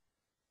about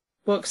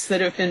books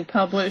that have been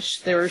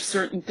published. There are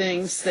certain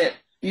things that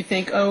you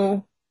think,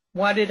 oh,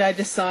 why did I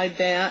decide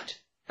that?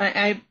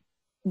 I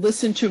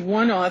listened to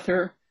one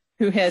author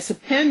who has a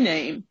pen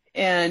name,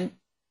 and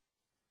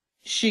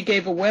she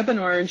gave a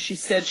webinar and she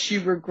said she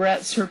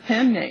regrets her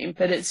pen name,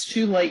 but it's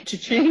too late to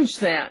change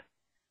that.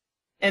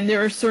 And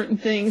there are certain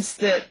things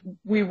that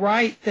we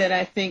write that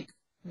I think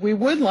we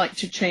would like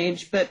to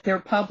change, but they're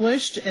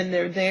published and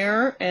they're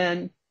there,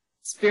 and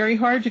it's very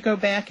hard to go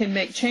back and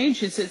make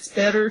changes. It's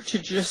better to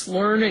just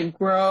learn and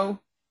grow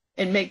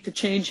and make the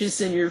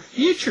changes in your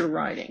future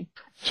writing.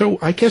 So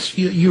I guess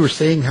you were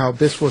saying how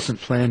this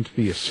wasn't planned to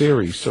be a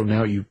series, so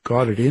now you've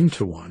got it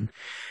into one.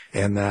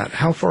 And that,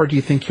 how far do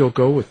you think you'll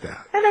go with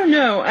that? I don't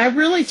know. I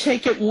really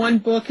take it one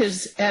book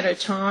at a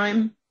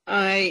time.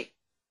 I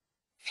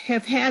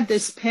have had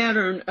this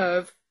pattern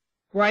of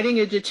writing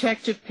a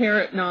Detective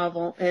Parrott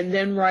novel and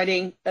then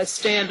writing a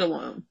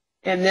standalone,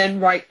 and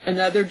then write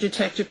another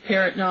Detective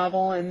Parrott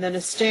novel and then a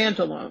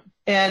standalone.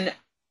 And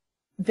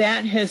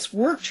that has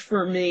worked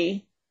for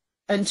me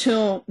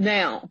until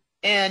now.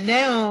 And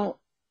now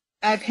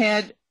I've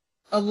had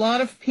a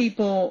lot of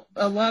people,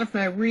 a lot of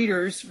my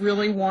readers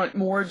really want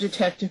more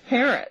Detective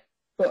Parrott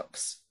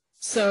books.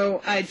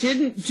 So I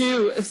didn't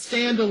do a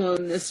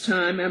standalone this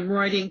time. I'm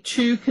writing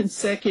 2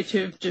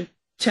 consecutive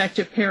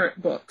Detective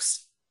Parrott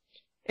books.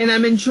 And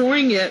I'm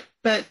enjoying it,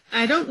 but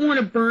I don't want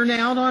to burn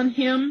out on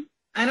him.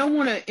 I don't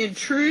want to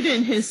intrude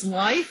in his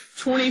life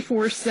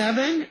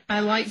 24/7.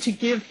 I like to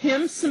give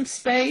him some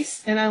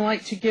space, and I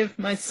like to give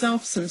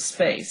myself some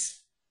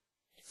space.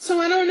 So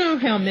I don't know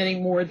how many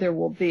more there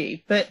will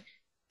be, but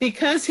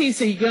because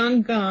he's a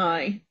young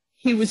guy,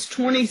 he was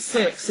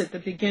 26 at the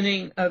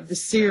beginning of the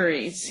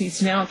series.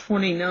 He's now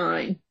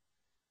 29.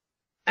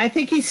 I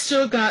think he's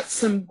still got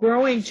some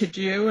growing to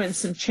do and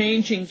some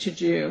changing to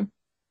do,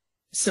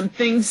 some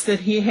things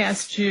that he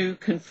has to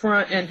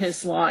confront in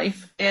his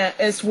life,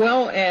 as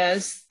well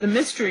as the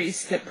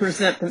mysteries that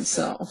present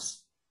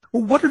themselves.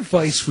 Well, what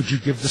advice would you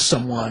give to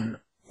someone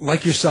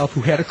like yourself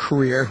who had a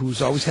career,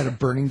 who's always had a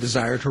burning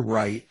desire to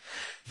write,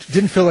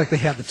 didn't feel like they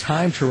had the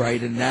time to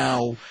write, and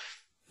now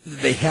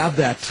they have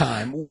that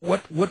time?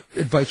 What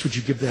advice would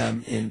you give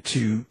them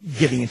into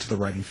getting into the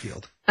writing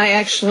field? I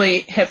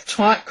actually have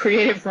taught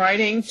creative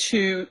writing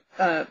to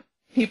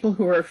people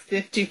who are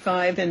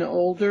 55 and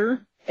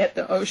older at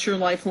the Osher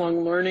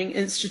Lifelong Learning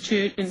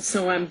Institute, and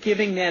so I'm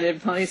giving that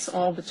advice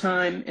all the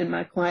time in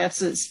my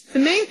classes. The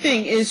main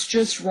thing is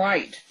just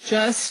write.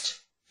 Just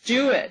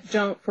do it.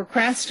 Don't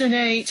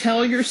procrastinate.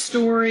 Tell your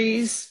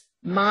stories.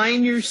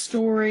 Mine your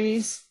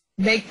stories.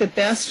 Make the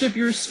best of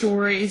your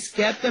stories.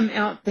 Get them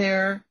out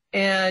there.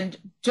 And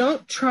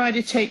don't try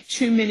to take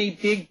too many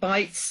big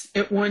bites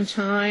at one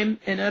time.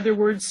 In other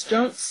words,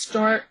 don't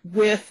start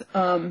with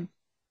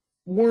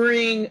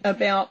worrying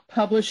about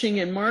publishing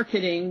and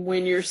marketing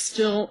when you're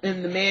still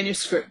in the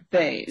manuscript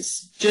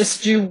phase.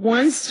 Just do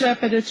one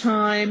step at a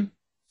time.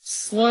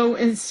 Slow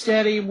and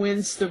steady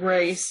wins the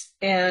race.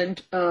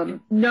 And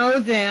know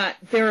that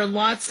there are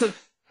lots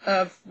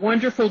of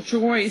wonderful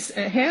joys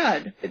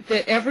ahead,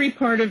 that every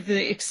part of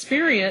the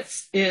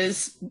experience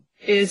is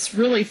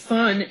really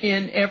fun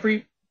in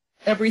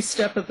every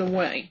step of the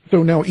way.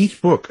 So now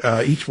each book,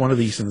 each one of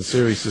these in the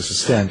series is a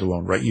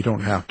standalone, right? You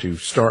don't have to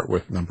start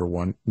with number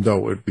 1, though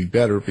it would be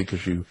better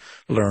because you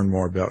learn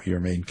more about your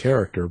main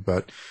character,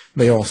 but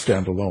they all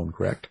stand alone,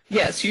 correct?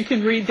 Yes, you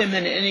can read them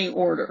in any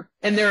order,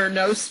 and there are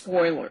no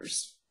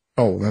spoilers.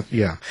 Oh,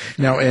 yeah.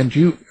 Now,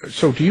 do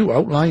you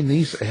outline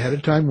these ahead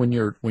of time when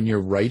you're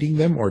writing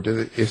them, or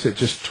is it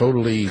just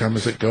totally come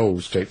as it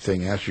goes type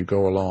thing as you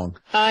go along?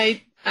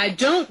 I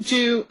don't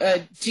do a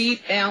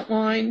deep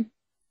outline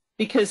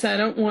because I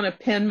don't want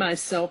to pen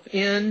myself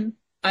in.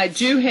 I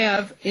do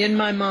have in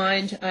my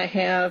mind, I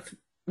have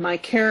my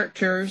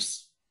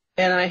characters,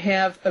 and I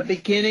have a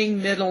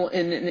beginning, middle,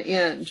 and an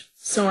end.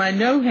 So I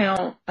know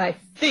how I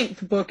think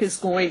the book is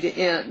going to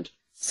end.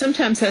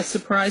 Sometimes I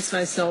surprise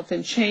myself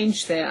and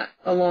change that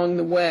along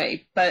the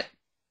way, but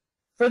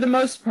for the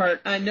most part,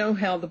 I know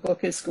how the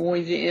book is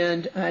going to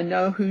end. I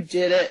know who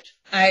did it.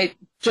 I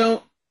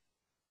don't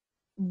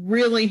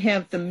really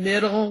have the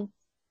middle.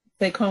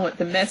 They call it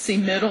the messy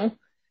middle.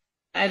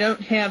 I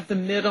don't have the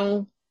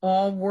middle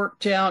all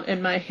worked out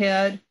in my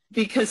head.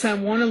 because I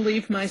want to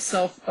leave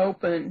myself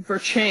open for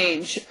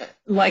change,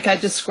 like I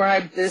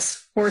described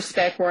this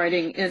horseback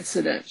riding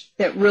incident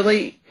that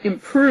really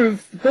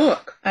improved the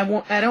book. I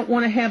don't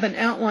want to have an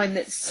outline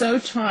that's so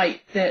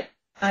tight that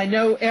I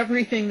know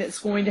everything that's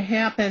going to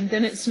happen,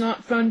 then it's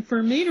not fun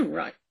for me to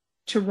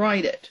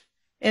write it.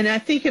 And I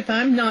think if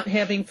I'm not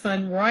having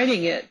fun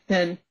writing it,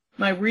 then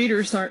my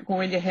readers aren't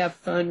going to have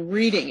fun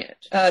reading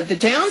it. The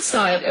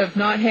downside of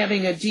not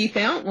having a deep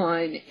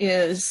outline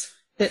is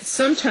that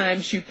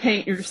sometimes you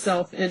paint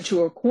yourself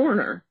into a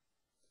corner.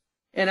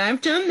 And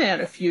I've done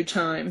that a few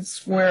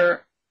times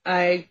where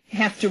I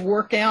have to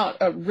work out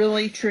a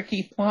really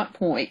tricky plot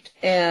point,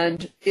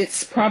 and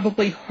it's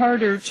probably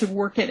harder to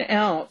work it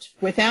out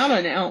without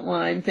an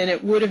outline than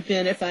it would have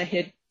been if I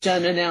had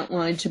done an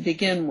outline to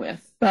begin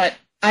with. But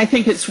I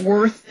think it's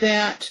worth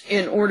that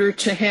in order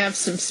to have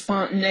some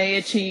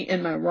spontaneity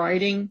in my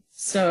writing,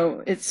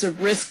 so it's a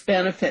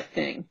risk-benefit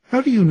thing.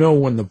 How do you know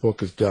when the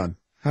book is done?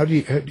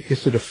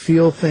 Is it a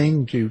feel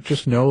thing? Do you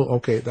just know,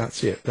 okay,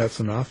 that's it, that's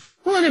enough?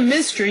 Well, in a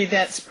mystery,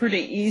 that's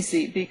pretty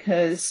easy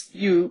because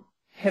you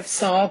have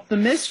solved the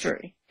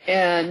mystery,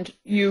 and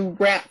you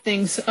wrap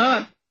things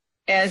up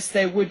as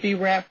they would be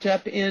wrapped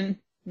up in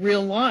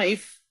real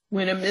life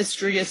when a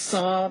mystery is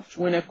solved,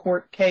 when a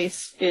court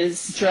case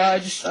is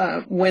judged,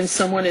 when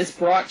someone is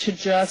brought to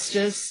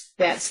justice.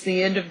 That's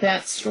the end of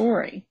that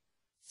story.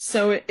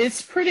 So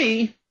it's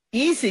pretty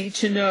easy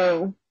to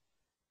know,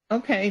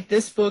 okay,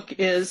 this book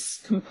is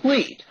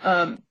complete.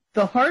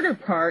 The harder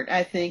part,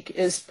 I think,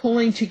 is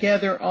pulling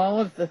together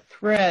all of the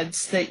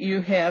threads that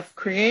you have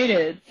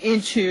created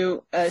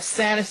into a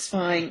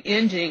satisfying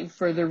ending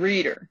for the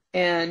reader.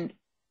 And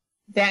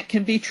that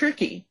can be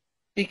tricky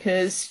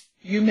because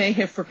you may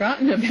have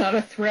forgotten about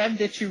a thread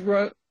that you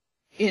wrote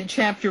in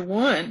chapter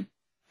 1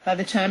 by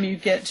the time you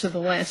get to the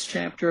last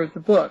chapter of the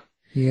book.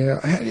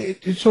 Yeah.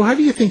 So how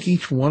do you think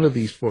each one of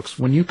these books,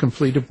 when you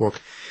complete a book,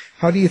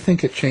 how do you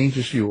think it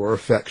changes you or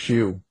affects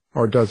you?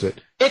 Or does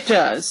it? It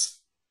does.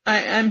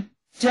 I'm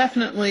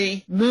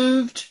definitely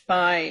moved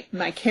by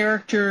my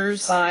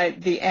characters, by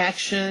the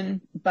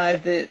action, by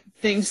the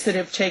things that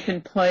have taken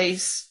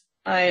place.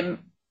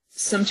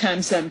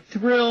 Sometimes I'm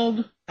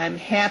thrilled. I'm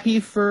happy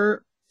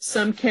for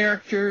some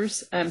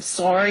characters. I'm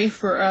sorry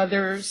for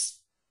others.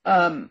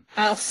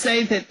 I'll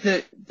say that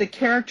the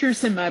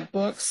characters in my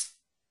books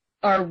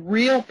are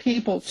real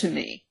people to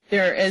me.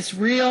 They're as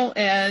real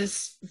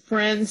as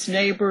friends,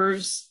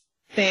 neighbors,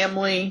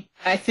 family.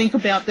 I think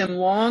about them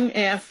long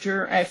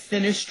after I've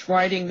finished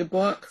writing the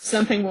book.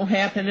 Something will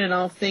happen and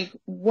I'll think,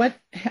 what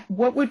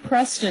would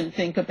Preston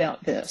think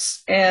about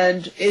this?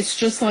 And it's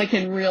just like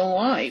in real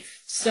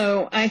life.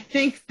 So I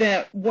think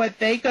that what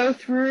they go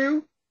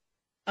through,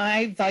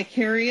 I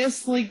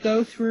vicariously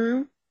go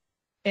through,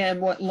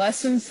 and what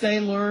lessons they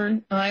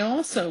learn, I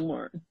also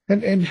learn.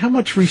 And how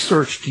much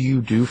research do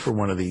you do for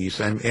one of these?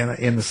 And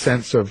in the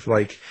sense of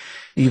like,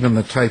 even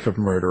the type of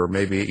murder, or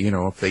maybe,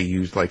 if they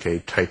use like a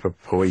type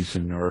of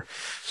poison or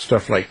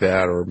stuff like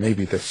that, or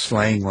maybe the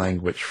slang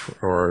language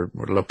or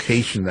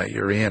location that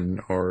you're in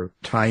or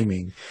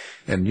timing.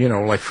 And,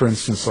 like for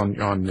instance,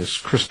 on this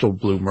Crystal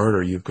Blue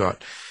murder, you've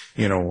got,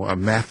 a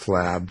meth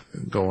lab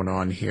going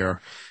on here,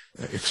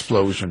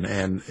 explosion.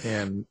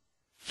 And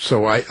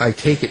so I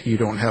take it you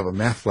don't have a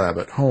meth lab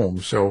at home.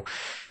 So,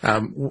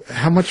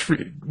 how much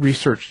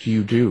research do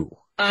you do?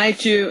 I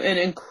do an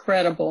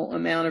incredible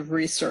amount of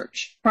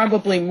research,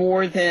 probably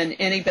more than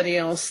anybody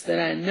else that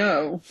I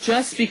know,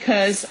 just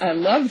because I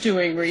love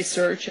doing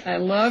research. I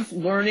love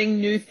learning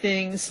new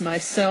things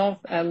myself.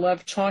 I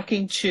love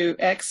talking to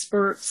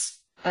experts.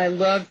 I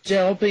love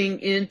delving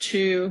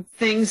into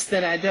things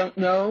that I don't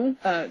know.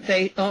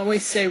 They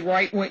always say,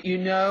 write what you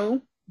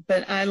know,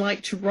 but I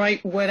like to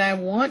write what I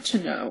want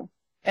to know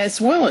as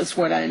well as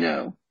what I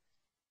know.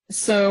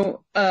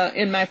 So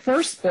in my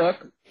first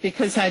book,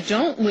 because I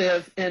don't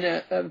live in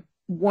a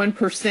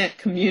 1%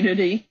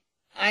 community,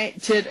 I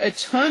did a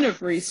ton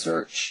of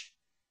research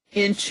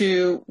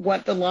into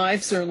what the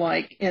lives are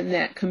like in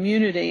that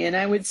community. And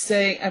I would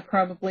say I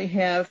probably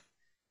have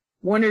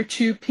 1 or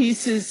 2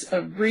 pieces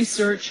of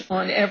research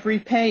on every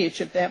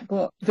page of that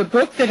book. The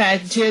book that I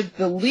did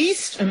the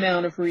least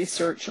amount of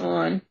research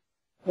on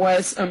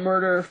was A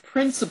Murder of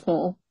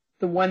Principle,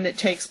 the one that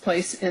takes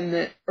place in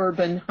the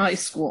urban high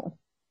school,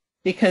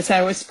 because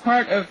I was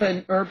part of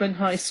an urban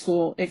high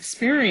school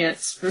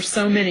experience for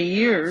so many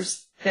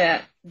years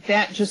that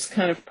just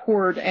kind of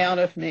poured out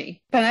of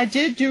me. But I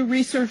did do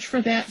research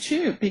for that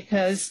too,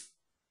 because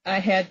I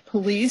had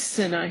police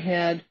and I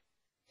had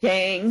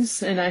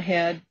gangs and I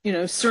had,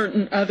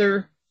 certain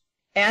other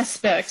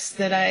aspects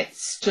that I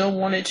still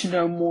wanted to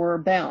know more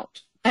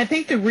about. I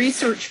think the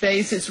research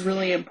phase is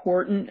really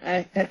important.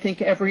 I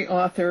think every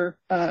author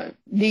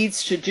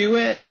needs to do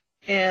it,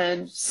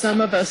 and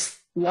some of us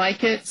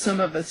like it, some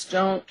of us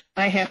don't.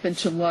 I happen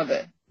to love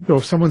it. So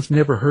if someone's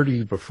never heard of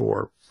you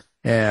before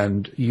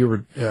and you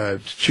were to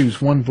choose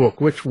one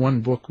book, which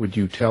one book would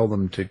you tell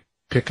them to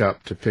pick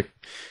up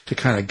to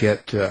kind of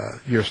get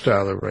your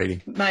style of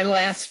writing? My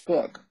last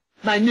book,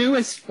 my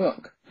newest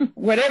book,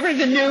 Whatever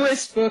the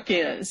newest book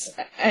is,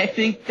 I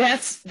think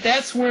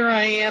that's where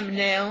I am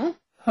now.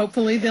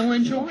 Hopefully they'll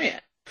enjoy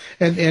it.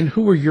 And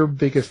who are your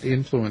biggest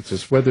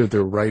influences, whether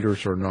they're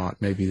writers or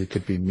not? Maybe they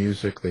could be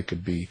music, they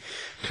could be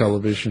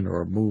television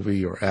or a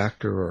movie or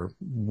actor or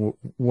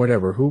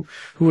whatever. Who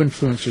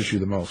influences you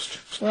the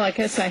most? Well, I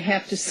guess I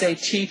have to say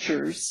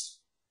teachers.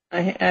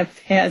 I've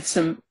had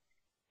some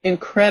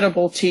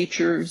incredible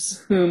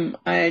teachers whom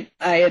I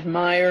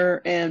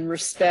admire and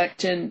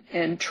respect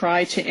and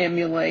try to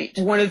emulate.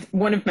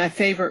 One of my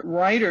favorite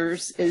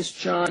writers is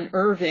John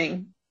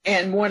Irving,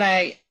 and what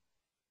I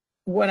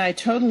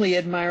totally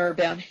admire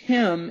about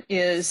him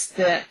is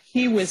that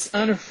he was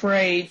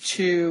unafraid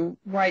to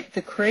write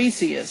the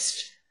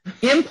craziest,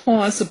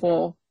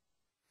 implausible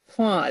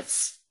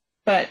plots,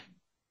 but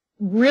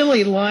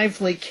really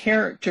lively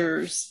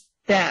characters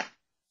that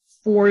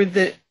for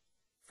the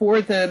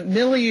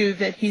milieu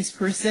that he's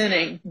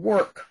presenting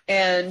work.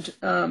 And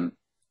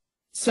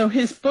so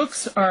his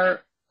books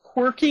are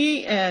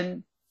quirky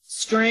and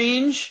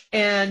strange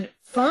and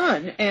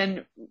fun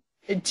and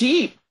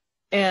deep.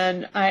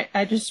 And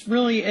I just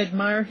really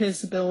admire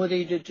his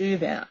ability to do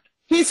that.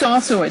 He's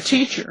also a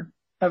teacher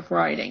of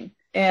writing,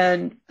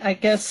 and I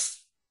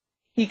guess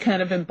he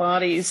kind of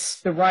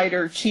embodies the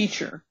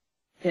writer-teacher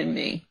in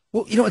me.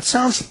 Well, it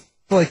sounds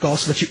like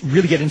also that you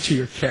really get into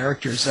your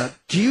characters.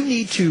 Do you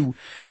need to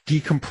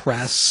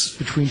decompress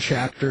between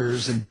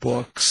chapters and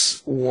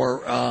books,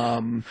 or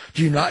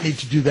do you not need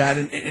to do that?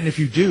 And if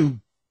you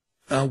do,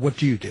 what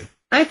do you do?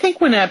 I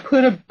think when I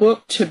put a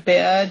book to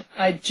bed,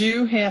 I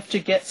do have to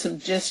get some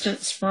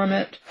distance from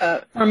it,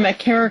 from my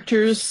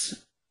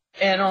characters,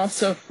 and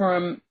also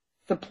from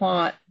the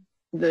plot,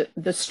 the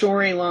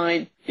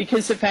storyline.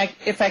 Because if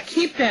I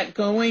keep that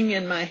going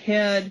in my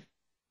head,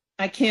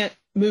 I can't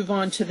move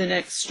on to the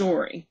next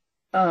story.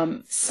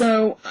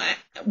 So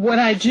what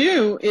I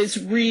do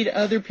is read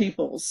other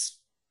people's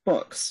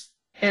books,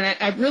 and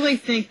I really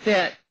think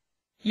that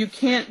you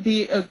can't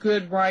be a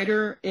good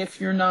writer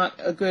if you're not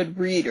a good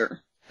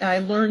reader. I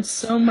learned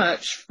so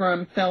much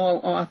from fellow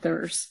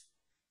authors,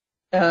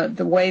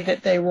 the way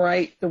that they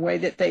write, the way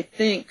that they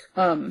think.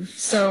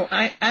 So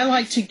I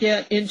like to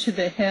get into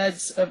the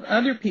heads of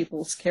other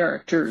people's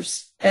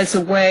characters as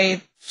a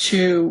way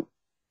to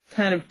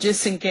kind of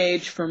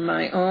disengage from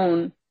my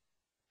own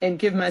and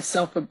give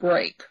myself a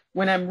break.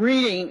 When I'm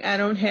reading, I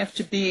don't have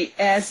to be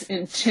as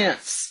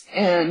intense,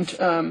 and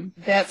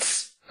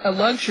that's a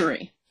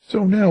luxury.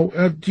 So now,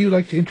 do you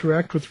like to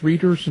interact with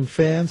readers and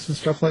fans and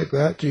stuff like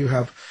that? Do you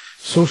have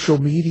social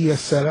media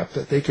set up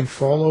that they can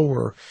follow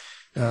or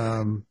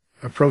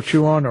approach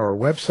you on, or a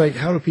website?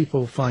 How do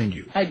people find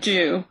you? I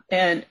do,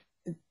 and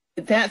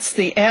that's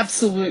the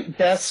absolute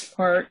best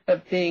part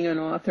of being an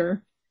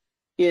author,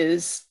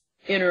 is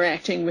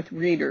interacting with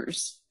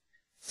readers.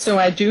 So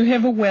I do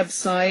have a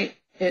website.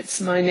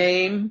 It's my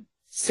name,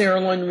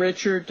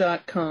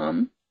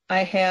 SarahLynnRichard.com.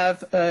 I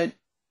have an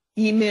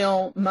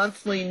email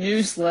monthly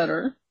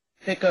newsletter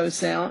that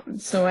goes out,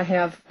 and so I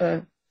have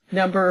a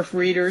number of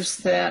readers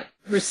that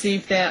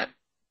receive that,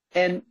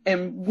 and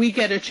we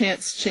get a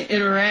chance to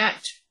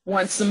interact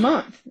once a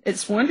month.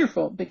 It's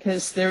wonderful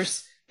because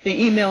there's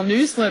the email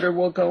newsletter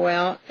will go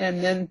out,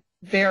 and then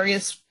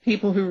various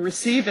people who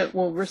receive it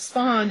will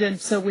respond, and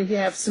so we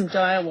have some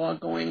dialogue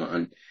going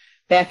on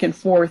back and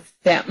forth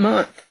that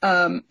month.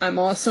 I'm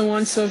also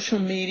on social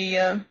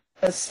media,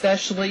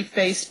 especially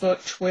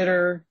Facebook,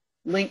 Twitter,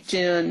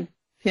 LinkedIn,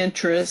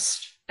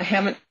 Pinterest. I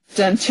haven't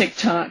done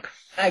TikTok.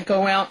 I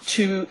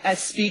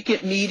speak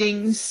at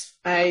meetings.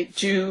 I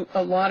do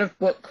a lot of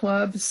book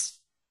clubs.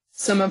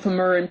 Some of them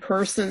are in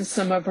person,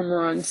 some of them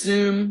are on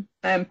Zoom.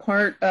 I'm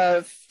part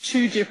of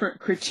 2 different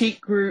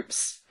critique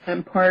groups.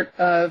 I'm part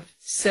of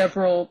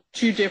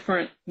 2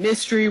 different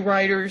mystery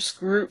writers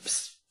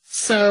groups.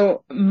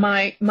 So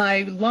my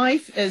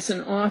life as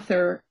an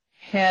author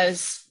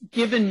has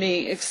given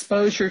me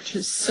exposure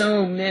to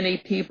so many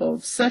people,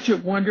 such a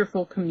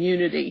wonderful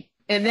community.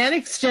 And that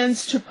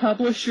extends to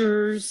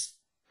publishers,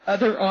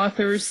 other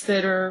authors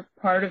that are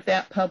part of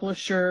that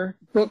publisher,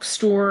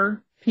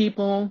 bookstore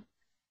people,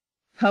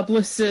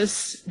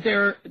 publicists.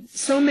 There are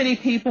so many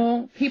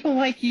people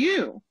like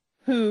you,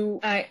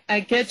 who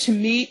I get to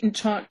meet and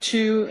talk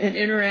to and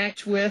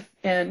interact with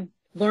and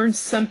learn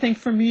something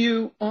from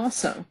you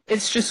also.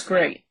 It's just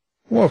great.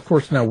 Well, of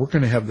course, now we're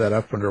going to have that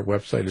up on our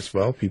website as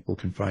well. People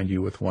can find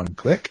you with one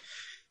click.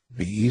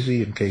 Be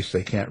easy in case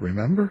they can't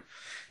remember.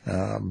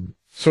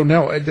 So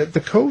now, the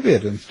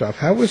COVID and stuff,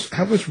 how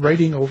was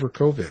writing over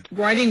COVID?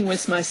 Writing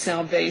was my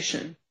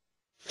salvation,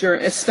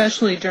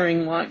 especially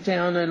during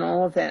lockdown and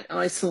all of that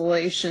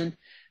isolation.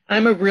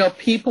 I'm a real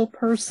people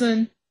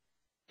person,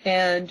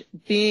 and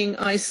being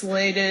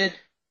isolated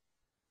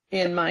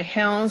in my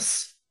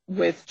house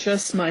with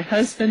just my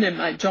husband and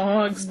my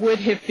dogs would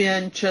have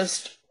been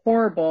just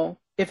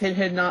horrible if it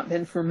had not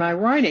been for my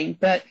writing.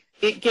 But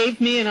it gave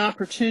me an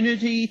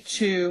opportunity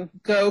to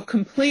go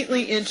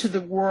completely into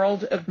the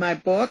world of my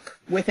book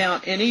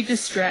without any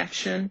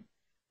distraction.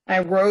 I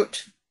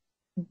wrote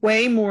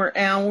way more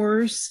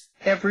hours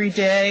every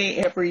day,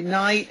 every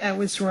night I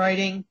was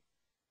writing.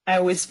 I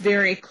was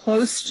very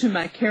close to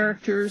my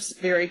characters,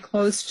 very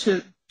close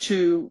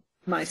to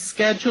my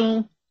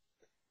schedule.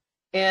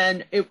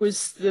 And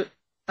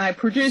I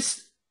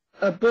produced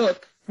a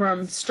book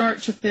from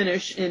start to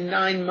finish in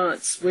 9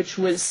 months, which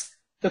was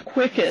the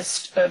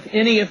quickest of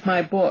any of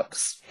my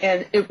books.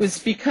 And it was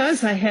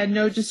because I had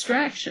no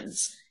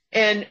distractions.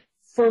 And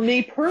for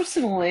me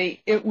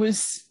personally, it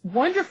was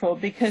wonderful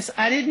because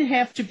I didn't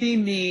have to be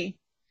me.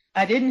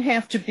 I didn't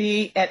have to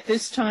be at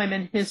this time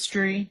in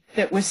history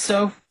that was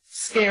so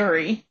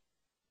scary.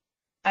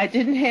 I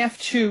didn't have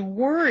to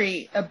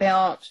worry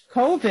about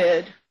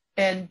COVID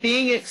and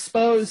being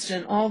exposed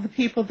and all the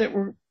people that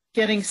were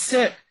getting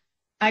sick.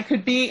 I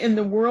could be in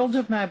the world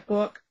of my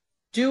book,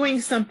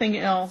 doing something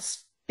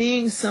else,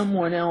 being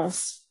someone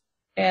else,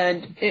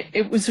 and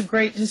it was a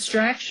great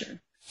distraction.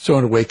 So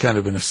in a way, kind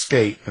of an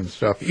escape and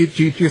stuff.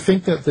 Do you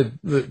think that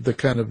the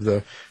kind of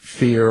the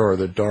fear or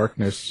the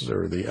darkness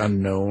or the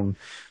unknown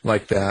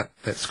like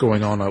that's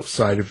going on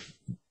outside of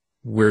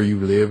where you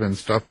live and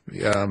stuff,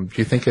 do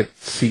you think it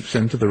seeps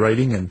into the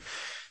writing, and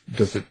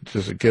does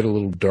it get a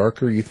little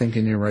darker, you think,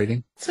 in your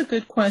writing? That's a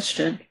good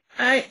question.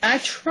 I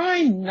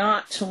try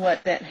not to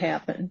let that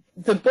happen.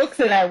 The book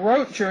that I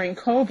wrote during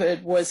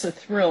COVID was a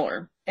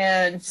thriller,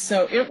 and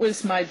so it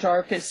was my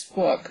darkest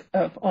book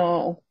of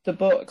all the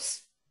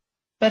books.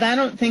 But I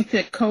don't think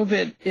that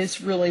COVID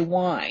is really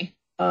why,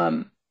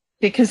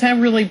 because I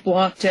really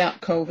blocked out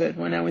COVID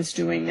when I was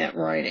doing that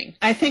writing.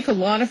 I think a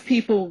lot of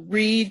people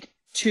read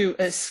to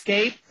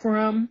escape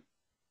from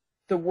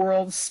the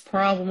world's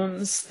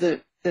problems,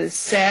 the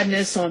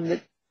sadness on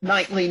the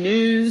nightly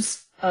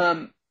news.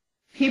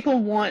 People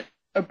want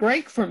a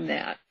break from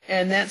that,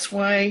 and that's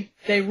why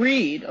they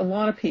read, a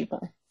lot of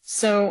people.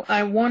 So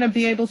I want to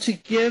be able to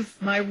give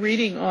my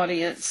reading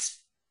audience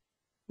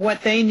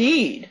what they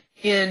need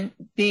in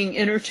being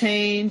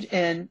entertained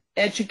and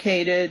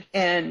educated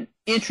and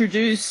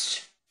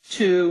introduced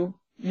to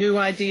new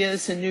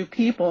ideas and new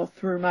people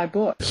through my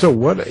book. So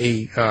what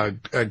a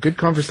good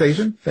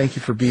conversation. Thank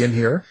you for being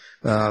here.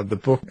 The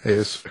book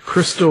is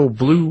Crystal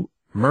Blue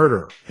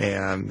Murder,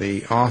 and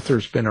the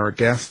author's been our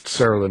guest,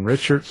 Sarah Lynn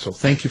Richards. So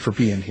thank you for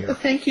being here. Well,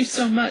 thank you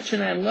so much,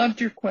 and I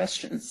loved your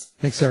questions.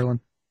 Thanks, Sarah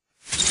Lynn.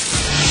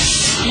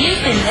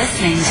 You've been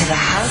listening to the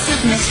House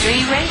of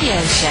Mystery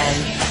radio show.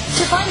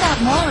 To find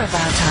out more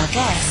about our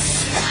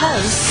guests,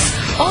 hosts,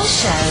 or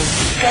shows,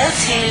 go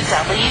to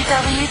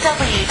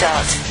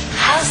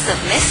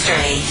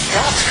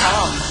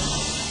www.houseofmystery.com.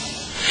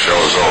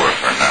 Show's over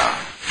for now.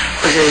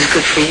 Was it as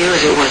good for you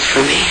as it was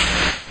for me?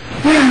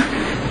 Yeah.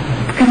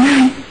 Good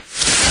night.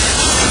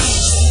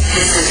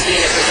 This has been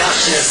a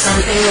production of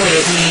Something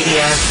Weird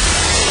Media.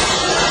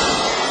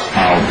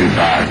 I'll be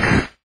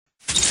back.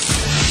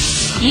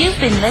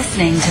 You've been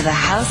listening to the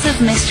House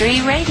of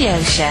Mystery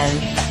radio show.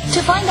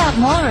 To find out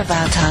more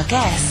about our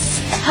guests,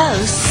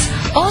 hosts,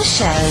 or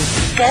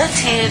shows, go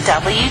to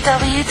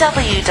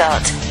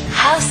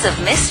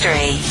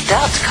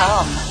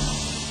www.houseofmystery.com.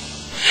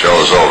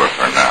 Show's over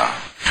for now.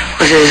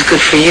 Was it as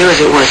good for you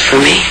as it was for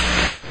me?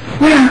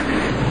 Yeah.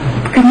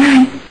 Good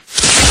night.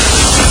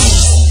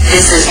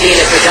 This has been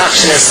a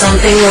production of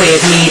Something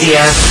Weird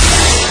Media.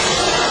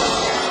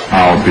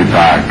 I'll be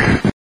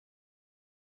back.